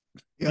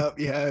 Yep,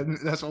 yeah,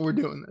 that's what we're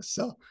doing this.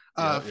 So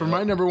for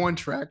my number one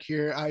track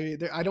here,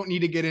 I don't need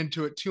to get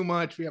into it too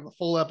much. We have a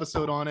full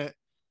episode on it.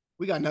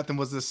 We got Nothing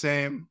Was the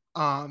Same.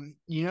 The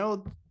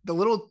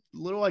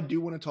little I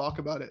do want to talk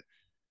about it.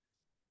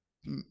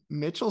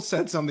 Mitchell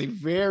said something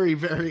very,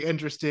 very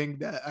interesting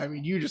that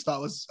you just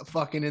thought was a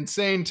fucking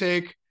insane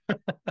take.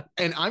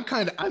 And I'm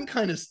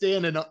kind of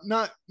standing up,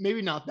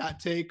 maybe not that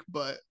take,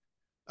 but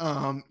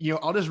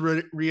I'll just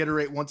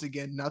reiterate once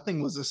again,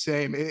 Nothing Was the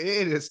Same.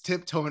 It is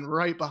tiptoeing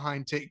right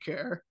behind Take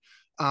Care.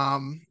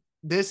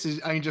 This is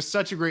just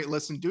such a great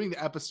listen. Doing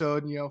the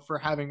episode, for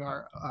having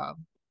our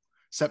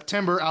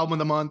September album of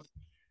the month.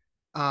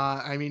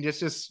 It's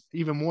just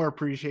even more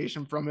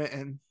appreciation from it,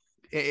 and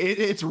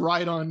it's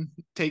right on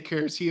Take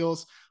Care's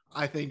heels.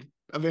 I think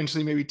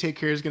eventually maybe Take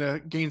Care is going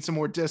to gain some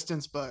more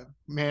distance, but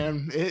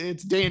man,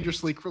 it's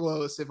dangerously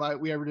close if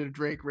we ever did a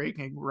Drake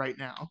ranking right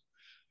now.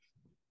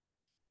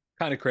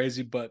 Kind of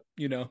crazy, but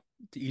to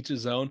each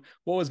his own.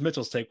 What was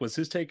Mitchell's take? Was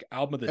his take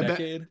album of the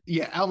decade?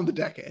 Yeah, album of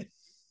the decade.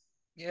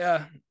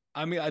 Yeah,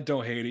 I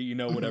don't hate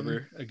it,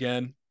 whatever.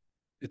 Again,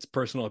 it's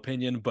personal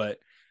opinion, but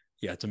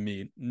yeah, to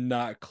me,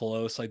 not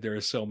close. Like there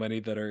are so many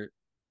that are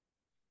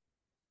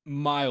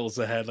miles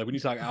ahead. Like when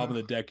you talk album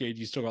of the decade,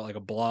 you still got like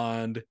a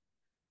Blonde.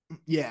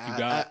 Yeah, you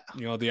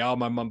got the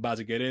album I'm about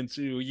to get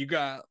into. You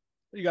got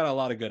a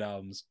lot of good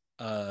albums.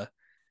 But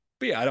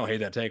yeah, I don't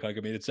hate that take. Like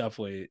it's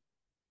definitely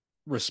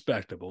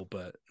respectable,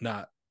 but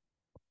not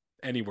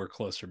anywhere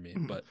close for me.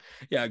 But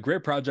yeah,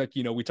 great project.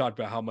 We talked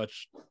about how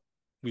much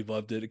we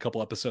loved it a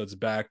couple episodes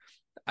back.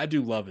 I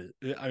do love it.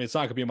 It's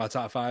not gonna be in my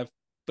top 5.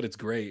 but it's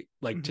great.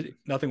 Like Mhm.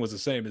 Nothing Was the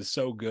Same is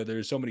so good.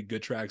 There's so many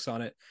good tracks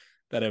on it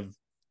that have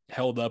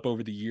held up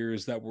over the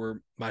years that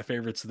were my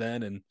favorites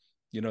then, and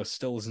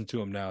still listen to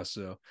them now.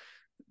 So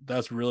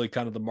that's really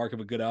kind of the mark of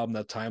a good album.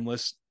 That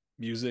timeless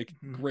music,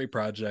 Mhm. great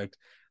project.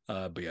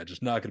 But yeah,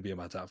 just not going to be in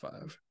my top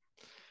five.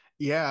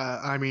 Yeah,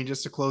 I mean,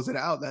 just to close it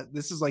out, that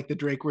this is like the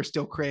Drake we're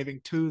still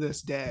craving to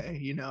this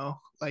day.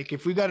 Like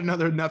if we got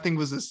another Nothing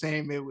Was the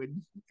Same,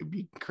 it'd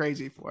be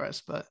crazy for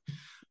us. But I'd be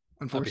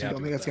unfortunately,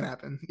 don't happy think with that's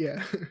gonna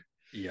that. happen.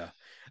 Yeah.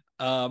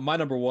 Yeah. My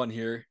number one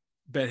here,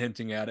 been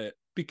hinting at it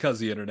because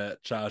the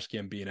internet, Childish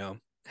Gambino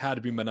had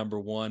to be my number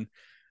one.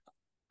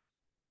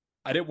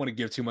 I didn't want to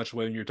give too much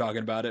away when you're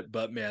talking about it,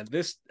 but man,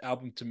 this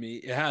album to me,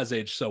 it has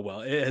aged so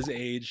well. It has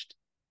aged,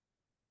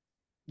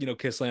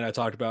 Kissland I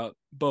talked about,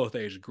 both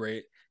aged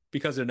great.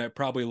 Because Internet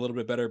probably a little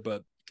bit better,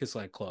 but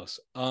Kissland close.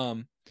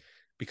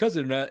 Because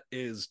Internet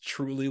is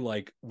truly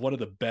like one of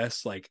the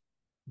best like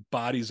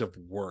bodies of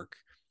work.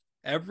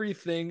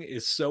 Everything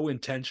is so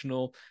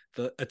intentional.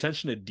 The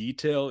attention to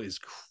detail is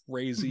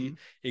crazy. Mhm.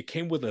 It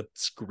came with a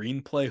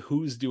screenplay.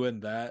 Who's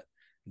doing that?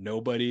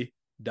 Nobody.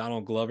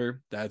 Donald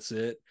Glover. That's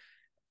it.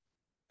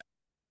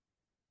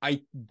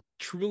 I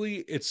truly,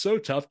 it's so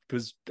tough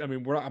because I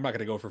mean, I'm not going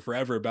to go for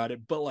forever about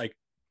it, but like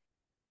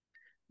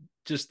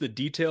just the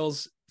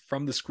details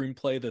from the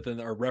screenplay that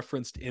then are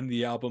referenced in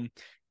the album,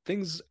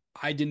 things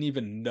I didn't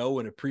even know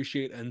and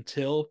appreciate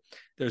until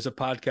there's a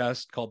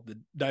podcast called the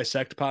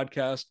Dissect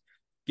Podcast.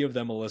 Give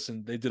them a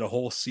listen. They did a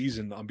whole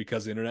season on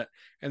Because of the Internet,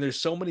 and there's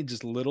so many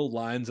just little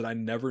lines that I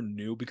never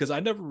knew because I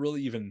never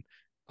really even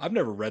I've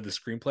never read the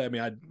screenplay. I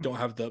mean, I don't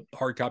have the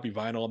hard copy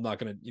vinyl. I'm not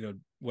gonna,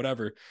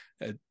 whatever.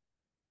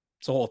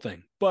 It's a whole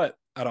thing, but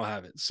I don't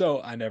have it.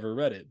 So I never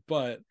read it,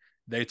 but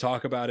they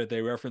talk about it.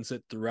 They reference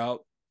it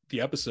throughout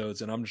the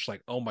episodes. And I'm just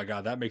like, oh my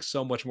God, that makes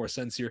so much more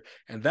sense here.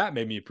 And that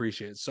made me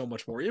appreciate it so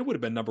much more. It would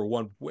have been number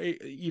one way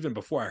even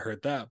before I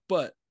heard that,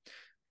 but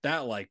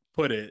that like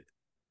put it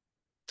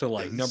to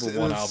like number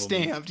one album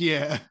Stamped.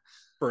 Yeah.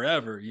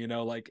 forever,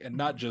 like, and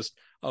not just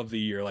of the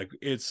year. Like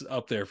it's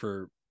up there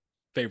for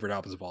favorite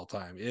albums of all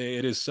time.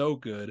 It is so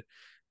good.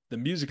 The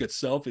music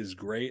itself is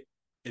great.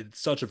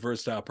 It's such a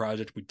versatile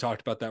project. We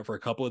talked about that for a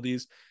couple of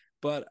these,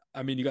 but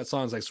I mean, you got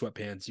songs like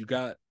Sweatpants, you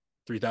got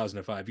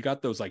 3005, you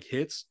got those like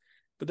hits,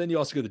 but then you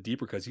also get the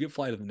deeper cuts. You get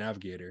Flight of the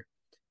Navigator,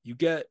 you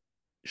get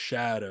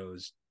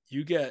Shadows,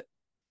 you get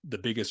The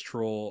Biggest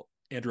Troll,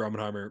 Andrew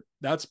Armenheimer.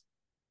 That's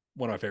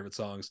one of my favorite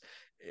songs.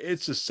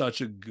 It's just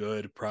such a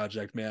good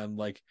project, man.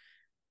 Like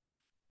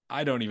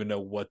I don't even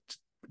know what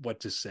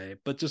to say,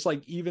 but just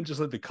like even just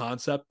like the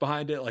concept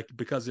behind it, like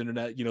because the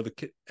internet,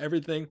 the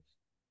everything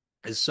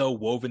is so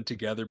woven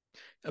together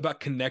about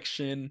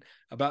connection,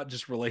 about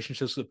just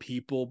relationships with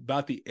people,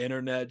 about the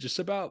internet, just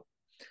about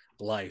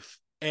life.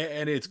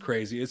 And it's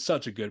crazy. It's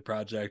such a good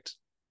project.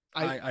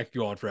 I I could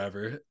go on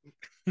forever.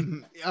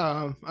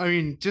 I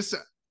mean, just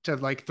to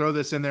like throw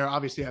this in there,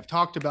 obviously I've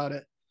talked about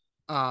it.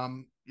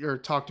 You're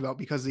talked about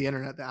Because of the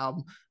Internet, the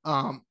album.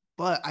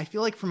 But I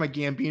feel like from a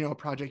Gambino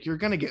project, you're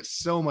gonna get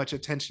so much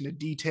attention to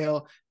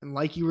detail, and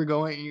like you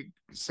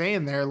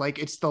saying there, like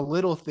it's the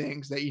little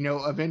things that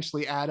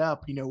eventually add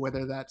up.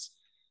 Whether that's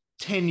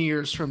 10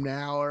 years from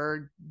now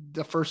or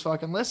the first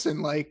fucking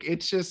listen, like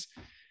it's just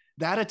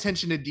that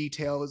attention to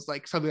detail is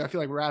like something I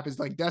feel like rap is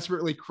like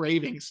desperately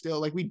craving still.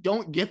 Like we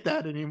don't get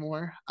that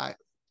anymore. I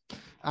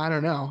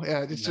don't know.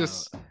 Yeah, it's No,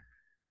 just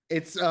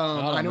it's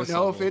not I on don't this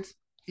know if level. it's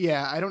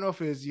yeah, I don't know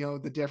if it's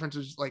the difference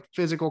is like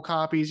physical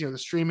copies, the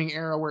streaming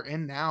era we're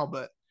in now,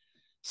 but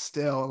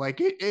still like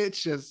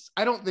it's just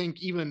I don't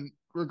think even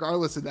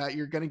regardless of that,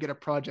 you're gonna get a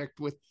project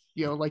with,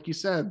 like you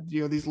said,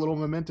 these little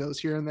mementos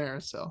here and there.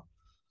 So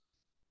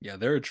Yeah,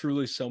 there are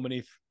truly so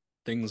many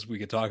things we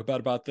could talk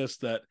about this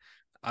that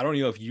I don't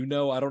know if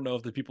I don't know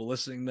if the people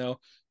listening know.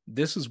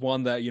 This is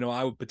one that,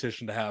 I would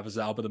petition to have as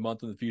album of the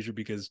month in the future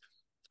because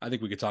I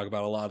think we could talk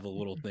about a lot of the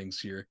little things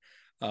here.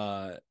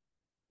 Uh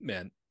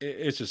Man,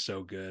 it's just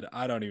so good.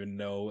 I don't even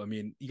know. I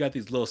mean, you got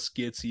these little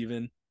skits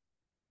even.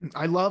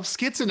 I love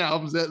skits and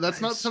albums. That's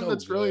It's not something so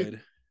that's really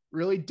good.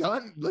 really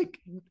done. Like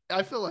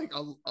I feel like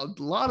a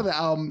lot of the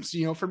albums,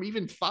 from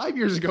even 5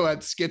 years ago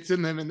had skits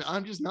in them, and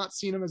I'm just not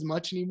seeing them as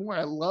much anymore.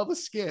 I love a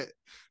skit.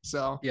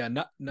 So Yeah,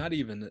 not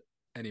even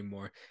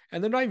anymore.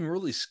 And they're not even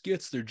really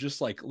skits. They're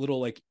just like little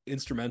like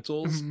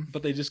instrumentals, mhm.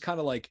 but they just kind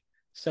of like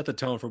set the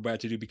tone for what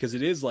to do because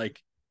it is like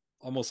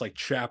almost like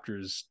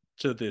chapters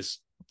to this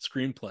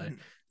screenplay.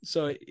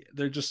 So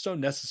they're just so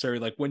necessary.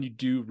 Like when you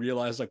do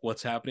realize like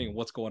what's happening and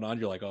what's going on,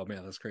 you're like, oh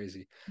man, that's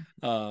crazy.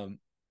 Um,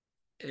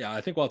 yeah,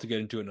 I think we'll have to get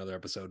into another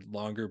episode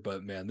longer,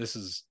 but man,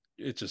 it's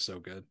just so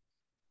good.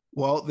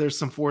 Well, there's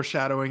some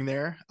foreshadowing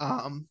there.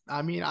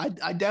 I mean, I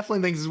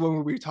definitely think this is when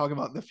we'll be talking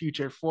about the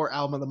future for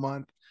album of the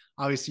month.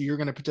 Obviously, you're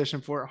going to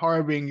petition for it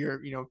hard, being your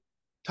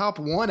top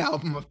one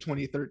album of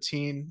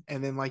 2013,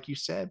 and then like you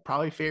said,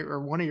 probably favorite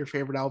or one of your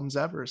favorite albums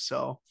ever.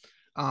 So,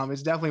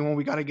 it's definitely one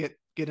we got to get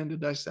into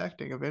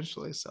dissecting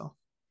eventually. So,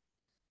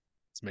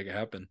 Let's make it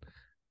happen.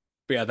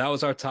 But yeah, that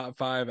was our top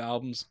five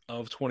albums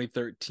of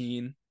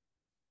 2013.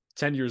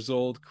 10 years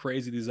old.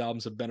 Crazy. These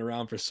albums have been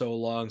around for so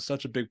long.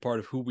 Such a big part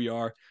of who we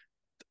are,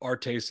 our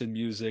taste in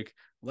music.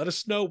 Let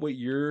us know what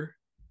your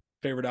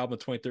favorite album of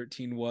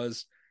 2013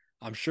 was.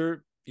 I'm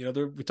sure, we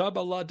talked about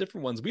a lot of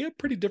different ones. We have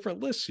pretty different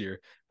lists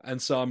here.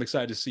 And so I'm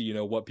excited to see,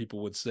 what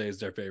people would say is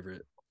their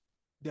favorite.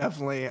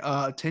 Definitely.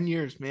 10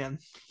 years, man,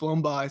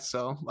 flown by.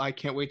 So I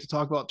can't wait to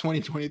talk about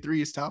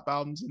 2023's top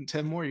albums in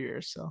 10 more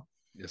years. So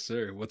Yes,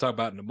 sir. We'll talk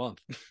about it in a month.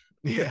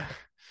 yeah.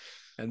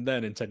 And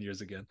then in 10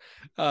 years again.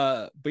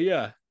 But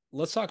yeah,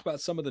 let's talk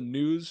about some of the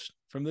news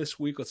from this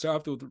week. Let's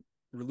start off with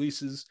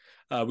releases.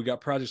 We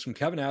got projects from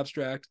Kevin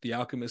Abstract, The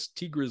Alchemist,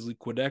 T Grizzly,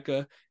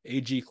 Quedeca,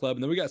 AG Club,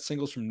 and then we got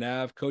singles from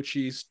Nav,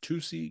 Cochise,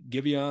 Tusi,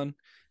 Giveon,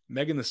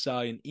 Megan Thee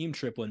Stallion, Eam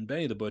Triplin,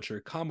 Benny the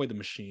Butcher, Conway the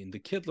Machine, The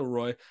Kid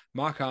Laroi,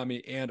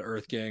 Makami, and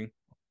Earth Gang.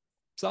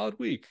 Solid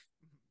week.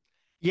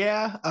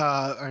 Yeah.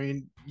 I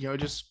mean,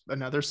 just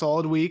another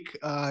solid week.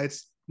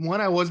 It's one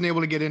I wasn't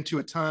able to get into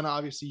a ton.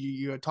 Obviously,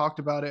 you had talked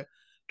about it.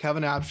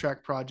 Kevin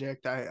Abstract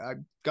project. I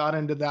got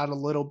into that a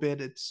little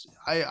bit.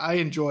 I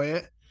enjoy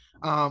it.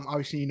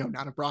 Obviously,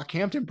 not a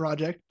Brockhampton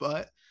project,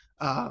 but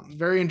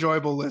very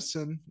enjoyable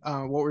listen.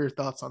 What were your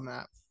thoughts on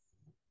that?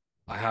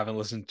 I haven't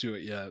listened to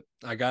it yet.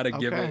 I gotta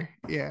give it. Okay.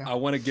 Yeah. I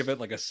want to give it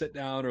like a sit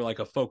down or like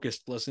a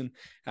focused listen.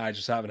 And I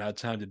just haven't had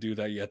time to do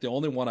that yet. The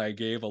only one I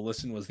gave a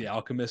listen was The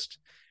Alchemist.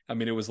 I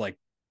mean, it was like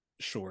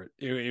short.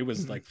 It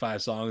was like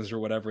 5 songs or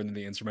whatever, and then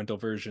the instrumental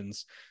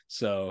versions.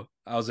 So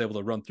I was able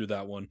to run through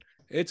that one.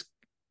 It's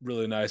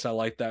really nice. I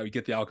like that. We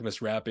get The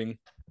Alchemist rapping,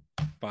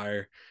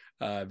 fire,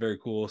 very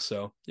cool.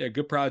 So yeah,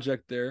 good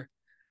project there.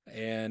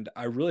 And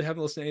I really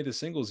haven't listened to any of the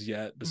singles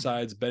yet,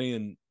 besides Benny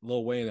and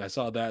Lil Wayne. I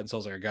saw that, and so I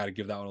was like, I got to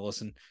give that one a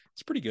listen.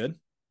 It's pretty good.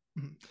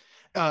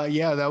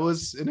 Yeah, that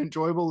was an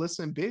enjoyable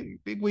listen.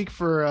 Big week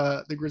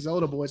for the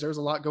Griselda boys. There was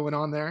a lot going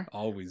on there.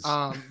 Always.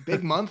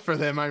 Big month for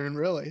them. I mean,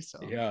 really. So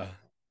yeah,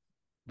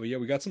 but yeah,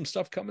 we got some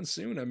stuff coming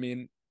soon. I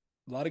mean,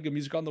 a lot of good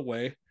music on the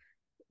way.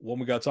 One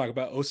we got to talk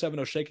about: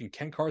 070 Shake and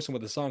Ken Carson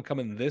with a song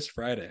coming this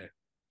Friday.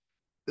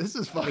 This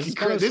is fucking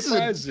crazy. This is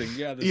surprising.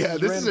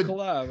 This is a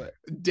collab.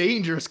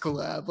 Dangerous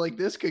collab. Like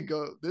this could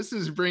go. This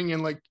is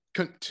bringing like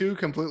two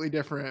completely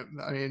different.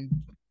 I mean,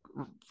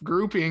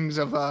 groupings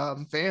of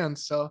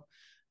fans. So,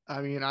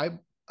 I mean, I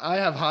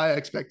have high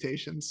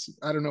expectations.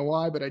 I don't know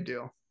why, but I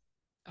do.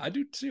 I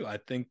do too. I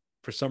think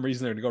for some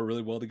reason they're going to go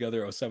really well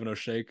together. 070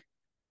 Shake,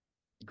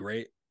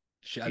 great.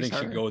 I think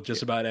she can go with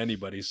just about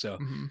anybody. So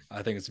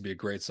I think it's going to be a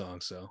great song.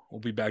 So we'll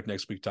be back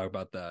next week to talk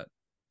about that.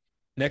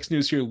 Next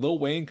news here, Lil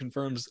Wayne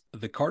confirms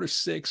the Carter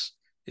 6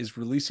 is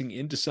releasing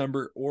in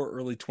December or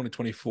early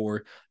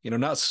 2024.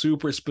 Not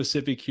super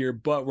specific here,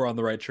 but we're on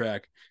the right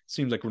track.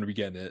 Seems like we're going to be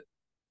getting it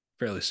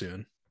fairly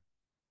soon.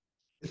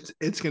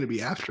 It's going to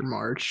be after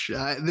March.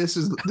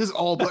 This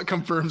all but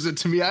confirms it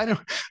to me. I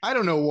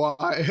don't know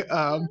why.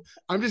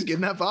 I'm just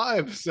getting that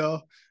vibe.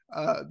 So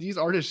these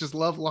artists just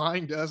love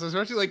lying to us,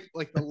 especially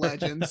like the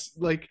legends,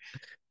 like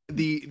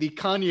the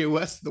Kanye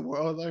West of the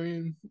world. I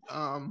mean,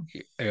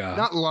 yeah,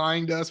 not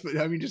lying to us, but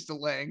I mean just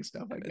delaying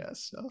stuff, I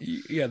guess. So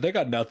yeah, they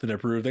got nothing to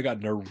prove. They got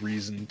no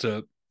reason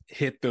to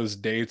hit those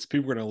dates.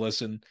 People are gonna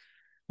listen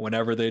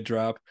whenever they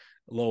drop.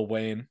 Lil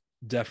Wayne,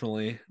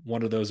 definitely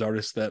one of those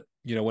artists that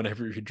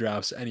whenever he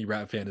drops, any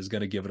rap fan is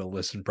gonna give it a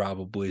listen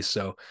probably.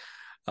 So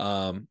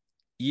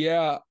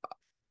yeah,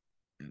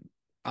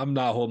 I'm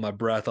not holding my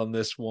breath on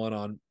this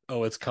one.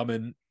 It's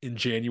coming in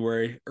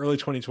January, early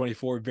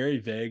 2024. Very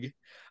vague.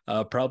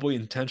 Probably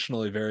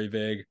intentionally very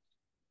vague.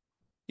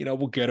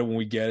 We'll get it when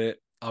we get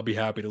it. I'll be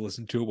happy to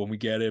listen to it when we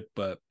get it,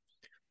 but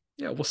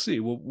yeah, we'll see.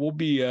 We'll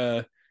be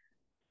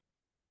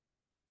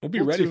ready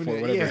for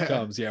it whenever it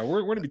comes. Yeah,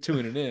 we're going to be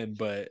tuning in,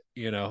 but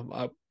I'm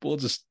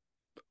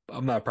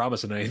not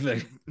promising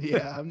anything.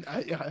 Yeah,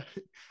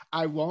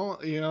 I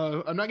won't.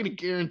 I'm not going to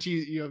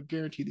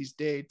guarantee these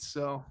dates.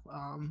 So,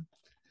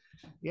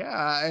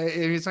 yeah,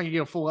 it's not gonna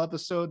get a full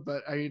episode,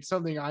 but it's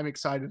something I'm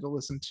excited to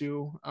listen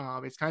to.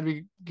 It's kind of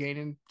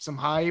gaining some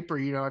hype, or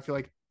I feel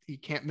like he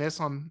can't miss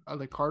on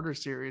the Carter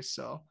series,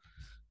 so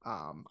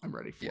I'm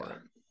ready for it.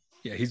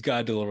 Yeah, he's got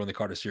to deliver on the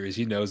Carter series.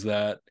 He knows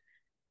that.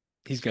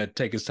 He's gonna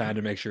take his time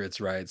to make sure it's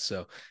right.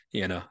 So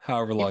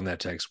however long that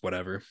takes,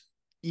 whatever.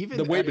 Even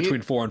the wait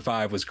between 4 and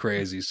 5 was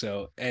crazy.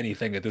 So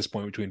anything at this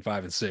point between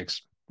 5 and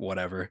 6,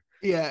 whatever.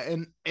 Yeah,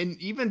 and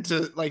even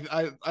to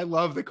I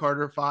love the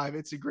Carter 5.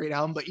 It's a great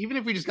album, but even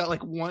if we just got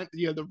like one,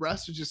 the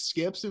rest are just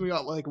skips and we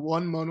got like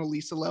one Mona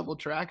Lisa level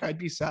track, I'd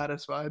be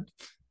satisfied.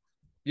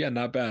 Yeah,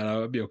 not bad. I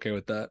would be okay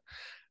with that.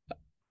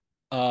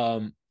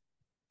 I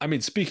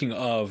mean, speaking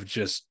of,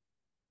 just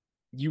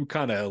you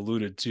kind of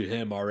alluded to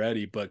him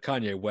already, but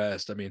Kanye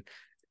West, I mean,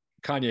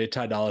 Kanye,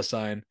 Ty Dolla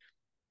 $ign,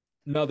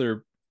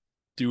 another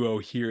duo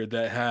here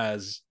that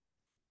has,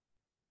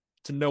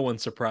 to no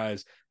one's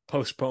surprise,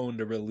 postponed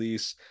a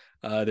release.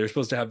 They're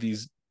supposed to have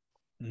these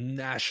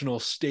national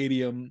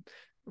stadium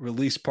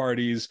release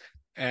parties,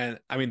 and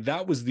I mean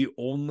that was the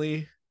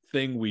only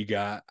thing we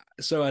got.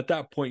 So at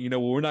that point,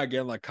 we're not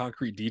getting like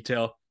concrete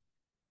detail.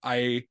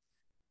 I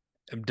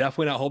am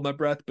definitely not holding my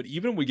breath, but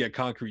even when we get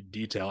concrete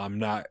detail, I'm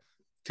not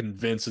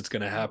convinced it's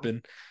going to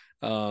happen.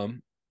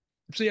 Um,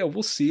 so yeah,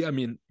 we'll see. I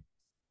mean,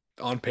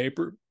 on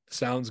paper,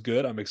 sounds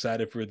good. I'm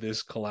excited for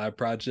this collab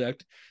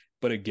project.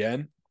 But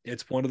again,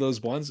 it's one of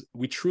those ones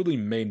we truly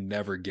may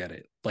never get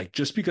it. Like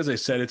just because I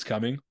said it's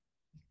coming,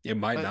 it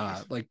might But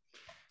not. Like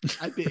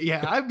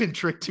I've been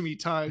tricked too many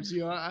times.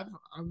 You know,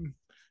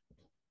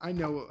 I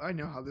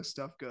know how this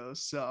stuff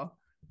goes. So,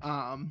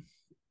 um,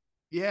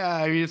 yeah,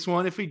 I mean, it's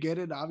one. If we get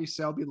it,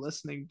 obviously I'll be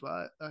listening,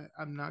 but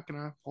I'm not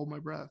gonna hold my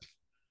breath.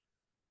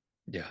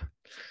 yeah,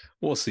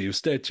 we'll see.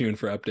 Stay tuned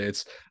for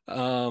updates.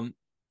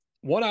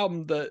 One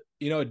album that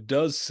it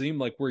does seem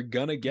like we're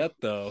gonna get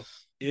though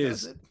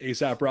Does is it?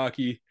 ASAP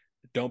Rocky.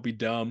 Don't Be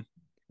Dumb.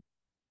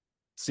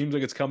 Seems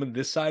like it's coming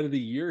this side of the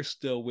year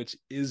still, which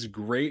is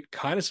great.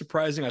 Kind of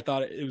surprising. I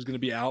thought it was going to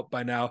be out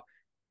by now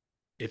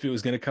if it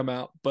was going to come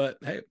out, but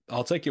hey,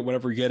 I'll take it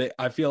whenever we get it.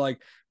 I feel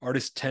like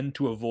artists tend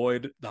to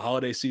avoid the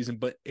holiday season,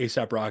 but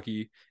ASAP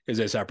Rocky is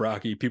ASAP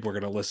Rocky. People are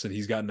going to listen.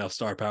 He's got enough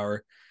star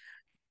power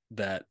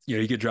that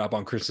he could drop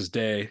on Christmas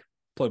Day,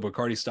 Playboy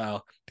Cardi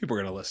style. People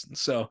are going to listen.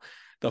 So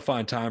they'll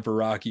find time for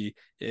Rocky.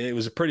 It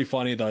was pretty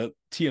funny. The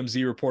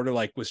TMZ reporter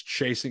was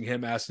chasing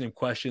him, asking him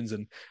questions,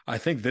 and I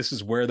think this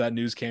is where that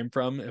news came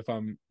from, if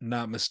I'm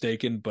not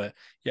mistaken. But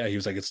yeah, he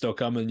was like, "It's still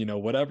coming,"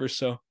 whatever.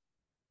 So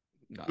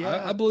I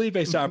Yeah. believe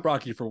ASAP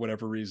Rocky for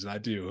whatever reason. I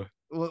do.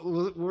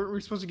 We're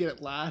supposed to get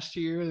it last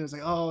year, and it was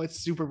like, oh, it's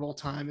Super Bowl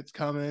time, it's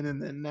coming,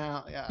 and then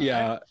now, yeah,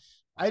 Yeah,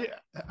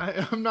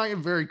 I'm not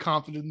very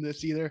confident in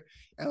this either.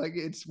 And like,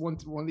 it's one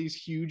of these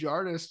huge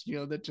artists,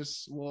 that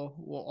just will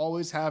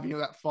always have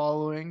that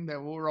following that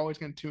we're always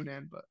going to tune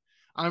in. But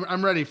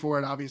I'm ready for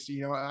it.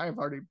 Obviously, I've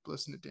already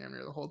listened to damn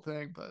near the whole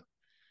thing, but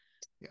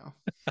yeah,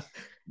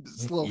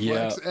 slow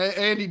yeah, flex.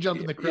 Andy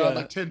jumped in the crowd yeah.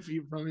 like 10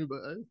 feet from me,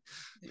 but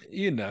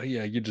Yeah,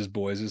 you're just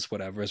boys. It's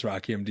whatever. It's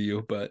Rocky him to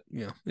you, but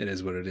it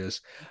is what it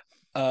is.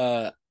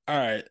 All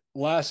right.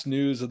 Last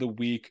news of the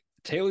week: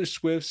 Taylor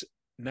Swift's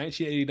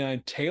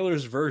 1989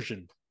 Taylor's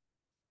version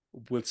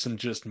with some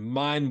just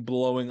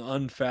mind-blowing,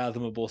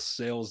 unfathomable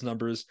sales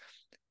numbers.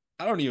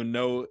 I don't even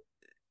know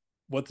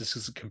what this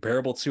is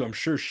comparable to. I'm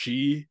sure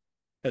she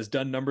has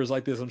done numbers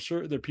like this. I'm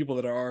sure there are people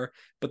that are,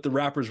 but the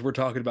rappers we're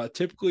talking about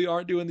typically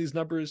aren't doing these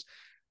numbers.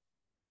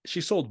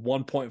 She sold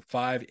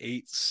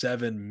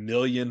 1.587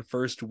 million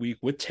first week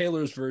with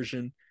Taylor's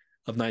version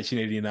of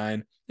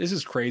 1989. This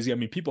is crazy. I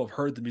mean, people have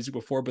heard the music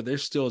before, but they're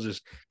still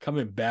just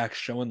coming back,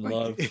 showing like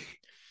love.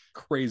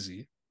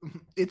 Crazy.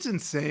 it's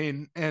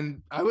insane.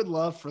 And I would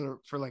love for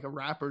like a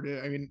rapper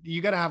to, I mean,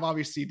 you got to have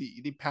obviously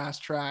the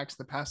past tracks,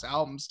 the past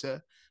albums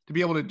to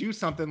be able to do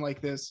something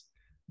like this.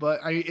 But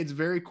it's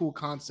very cool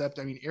concept.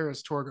 I mean,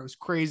 Eras Tour goes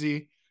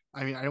crazy.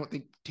 I mean, I don't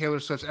think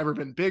Taylor Swift's ever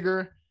been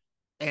bigger,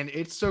 and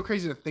it's so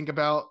crazy to think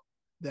about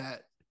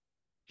that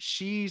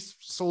she's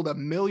sold a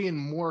million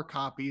more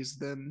copies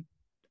than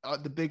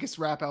the biggest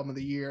rap album of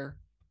the year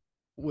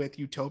with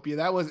Utopia.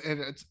 That was,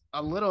 and it's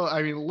a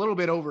little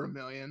bit over a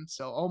million,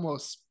 so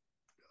almost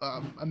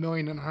a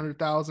million and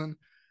 100,000.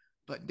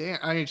 But damn,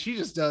 I mean, she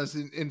just does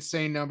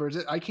insane numbers.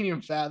 I can't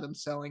even fathom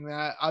selling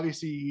that.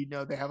 Obviously,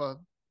 they have a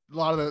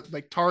lot of the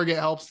like Target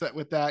helps that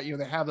with that.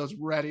 They have those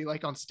ready,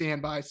 like on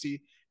standby. I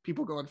see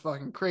people going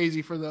fucking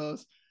crazy for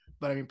those.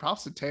 But I mean,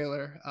 props to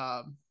Taylor.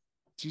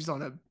 She's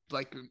on a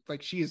like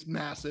she is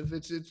massive.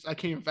 It's I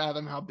can't even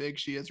fathom how big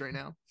she is right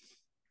now.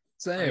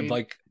 I Same. mean,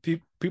 Like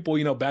people,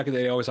 back in the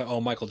day, always like,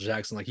 oh, Michael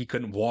Jackson, like he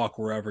couldn't walk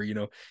wherever.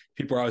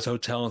 People are always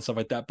hotel and stuff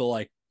like that. But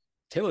like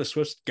Taylor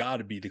Swift's got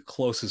to be the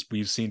closest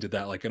we've seen to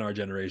that, like in our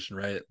generation,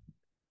 right?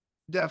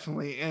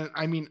 definitely. And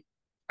I mean,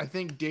 I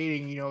think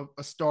dating,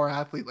 a star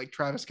athlete like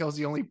Travis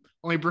Kelsey only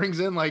brings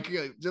in like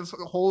just a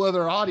whole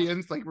other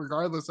audience. Like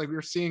regardless, like we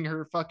were seeing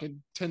her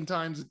fucking 10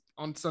 times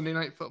on Sunday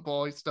Night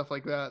Football, stuff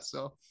like that.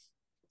 So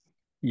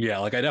Yeah,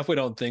 like I definitely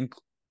don't think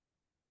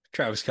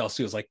Travis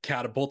Kelsey was like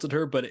catapulted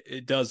her, but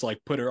it does like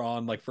put her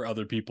on like for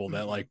other people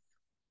that like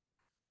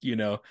you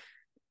know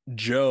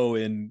Joe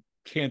in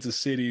Kansas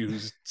City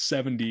who's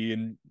 70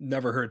 and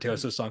never heard a Taylor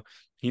Swift song.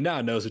 He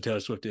now knows who Taylor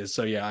Swift is.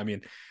 So yeah, I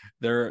mean,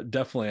 there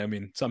definitely. I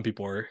mean, some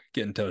people are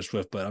getting Taylor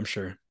Swift, but I'm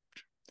sure.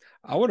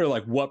 I wonder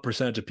like what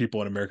percentage of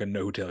people in America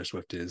know who Taylor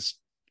Swift is.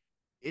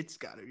 it's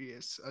got to be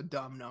a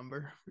dumb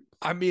number.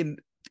 I mean,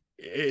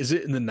 is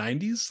it in the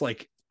 90s?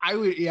 Like I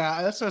would,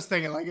 yeah, that's what I was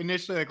thinking. Like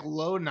initially, like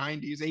low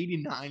 90s,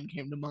 89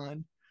 came to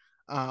mind.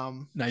 So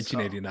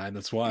 1989.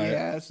 That's why.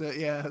 yeah, so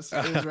yeah,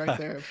 it was right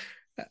there.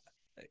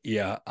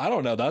 Yeah, I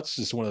don't know. That's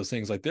just one of those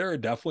things. Like there are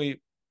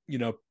definitely,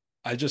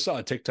 I just saw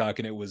a TikTok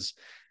and it was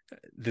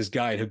this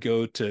guy who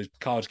go to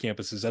college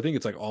campuses. I think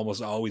it's like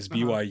almost always Uh-huh.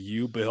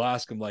 BYU, but he'll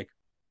ask them like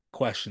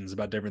questions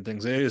about different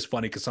things. It is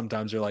funny because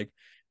sometimes they're like,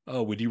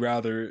 "Oh, would you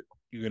rather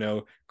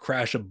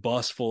crash a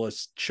bus full of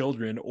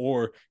children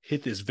or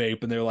hit this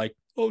vape?" And they're like,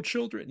 "Oh,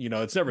 children."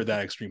 It's never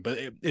that extreme, but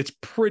it's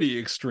pretty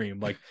extreme.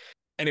 Like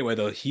anyway,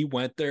 though, he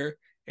went there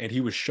and he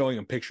was showing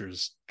them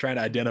pictures, trying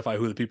to identify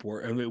who the people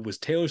were, and it was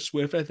Taylor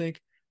Swift, I think,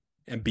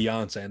 and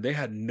Beyonce, and they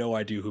had no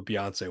idea who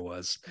Beyonce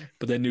was,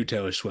 but they knew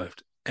Taylor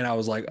Swift. And I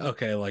was like,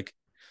 okay, like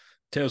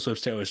Taylor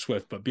Swift's Taylor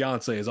Swift, but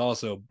Beyonce is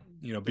also,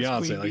 That's Beyonce,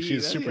 Queen like Bee.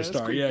 she's a That's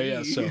superstar. Queen Yeah, yeah.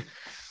 Bee.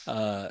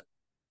 So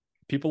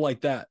people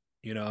like that.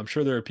 I'm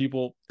sure there are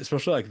people,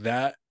 especially like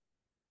that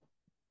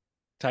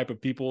type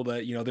of people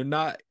that, they're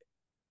not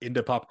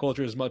into pop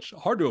culture as much.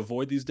 Hard to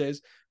avoid these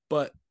days,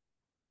 but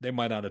they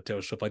might not have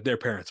Taylor Swift. Like their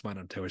parents might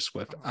not have Taylor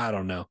Swift. I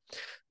don't know.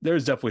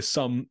 There's definitely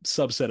some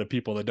subset of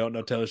people that don't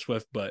know Taylor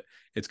Swift, but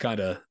it's kind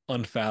of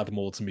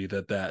unfathomable to me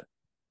that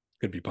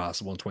could be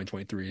possible in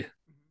 2023.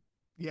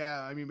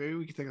 Yeah, I mean, maybe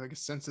we could take like a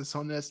census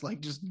on this,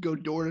 like just go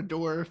door to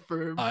door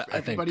for I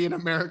everybody think,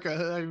 in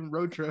America, I mean,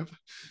 road trip.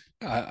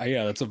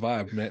 yeah, that's a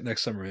vibe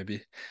next summer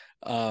maybe.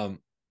 Um,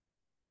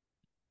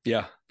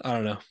 yeah, I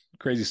don't know,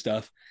 crazy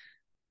stuff.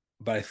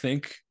 But I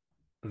think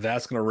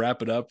that's gonna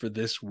wrap it up for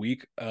this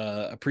week.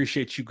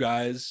 Appreciate you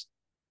guys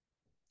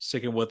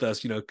sticking with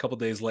us, a couple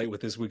days late with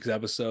this week's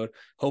episode.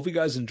 Hope you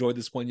guys enjoyed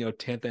this one,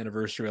 10th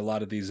anniversary, a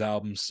lot of these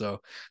albums. So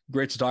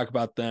great to talk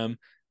about them.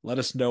 Let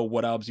us know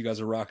what albums you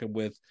guys are rocking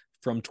with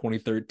from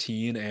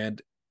 2013.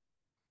 And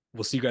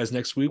we'll see you guys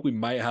next week. We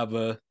might have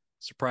a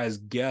surprise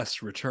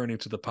guest returning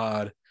to the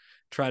pod,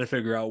 trying to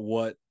figure out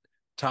what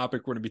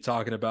topic we're going to be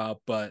talking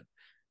about. But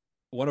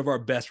one of our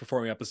best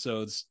performing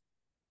episodes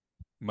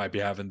might be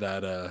having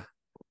that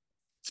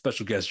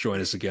special guest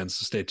join us again,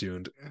 so stay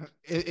tuned.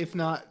 If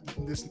not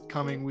this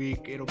coming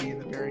week, it'll be in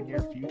the very near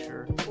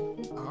future.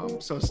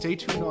 So stay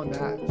tuned on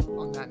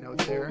that note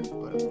there.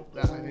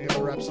 But I think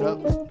that wraps it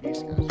up.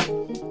 Peace,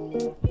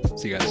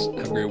 guys. See you guys.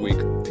 Have a great week.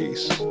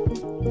 Peace.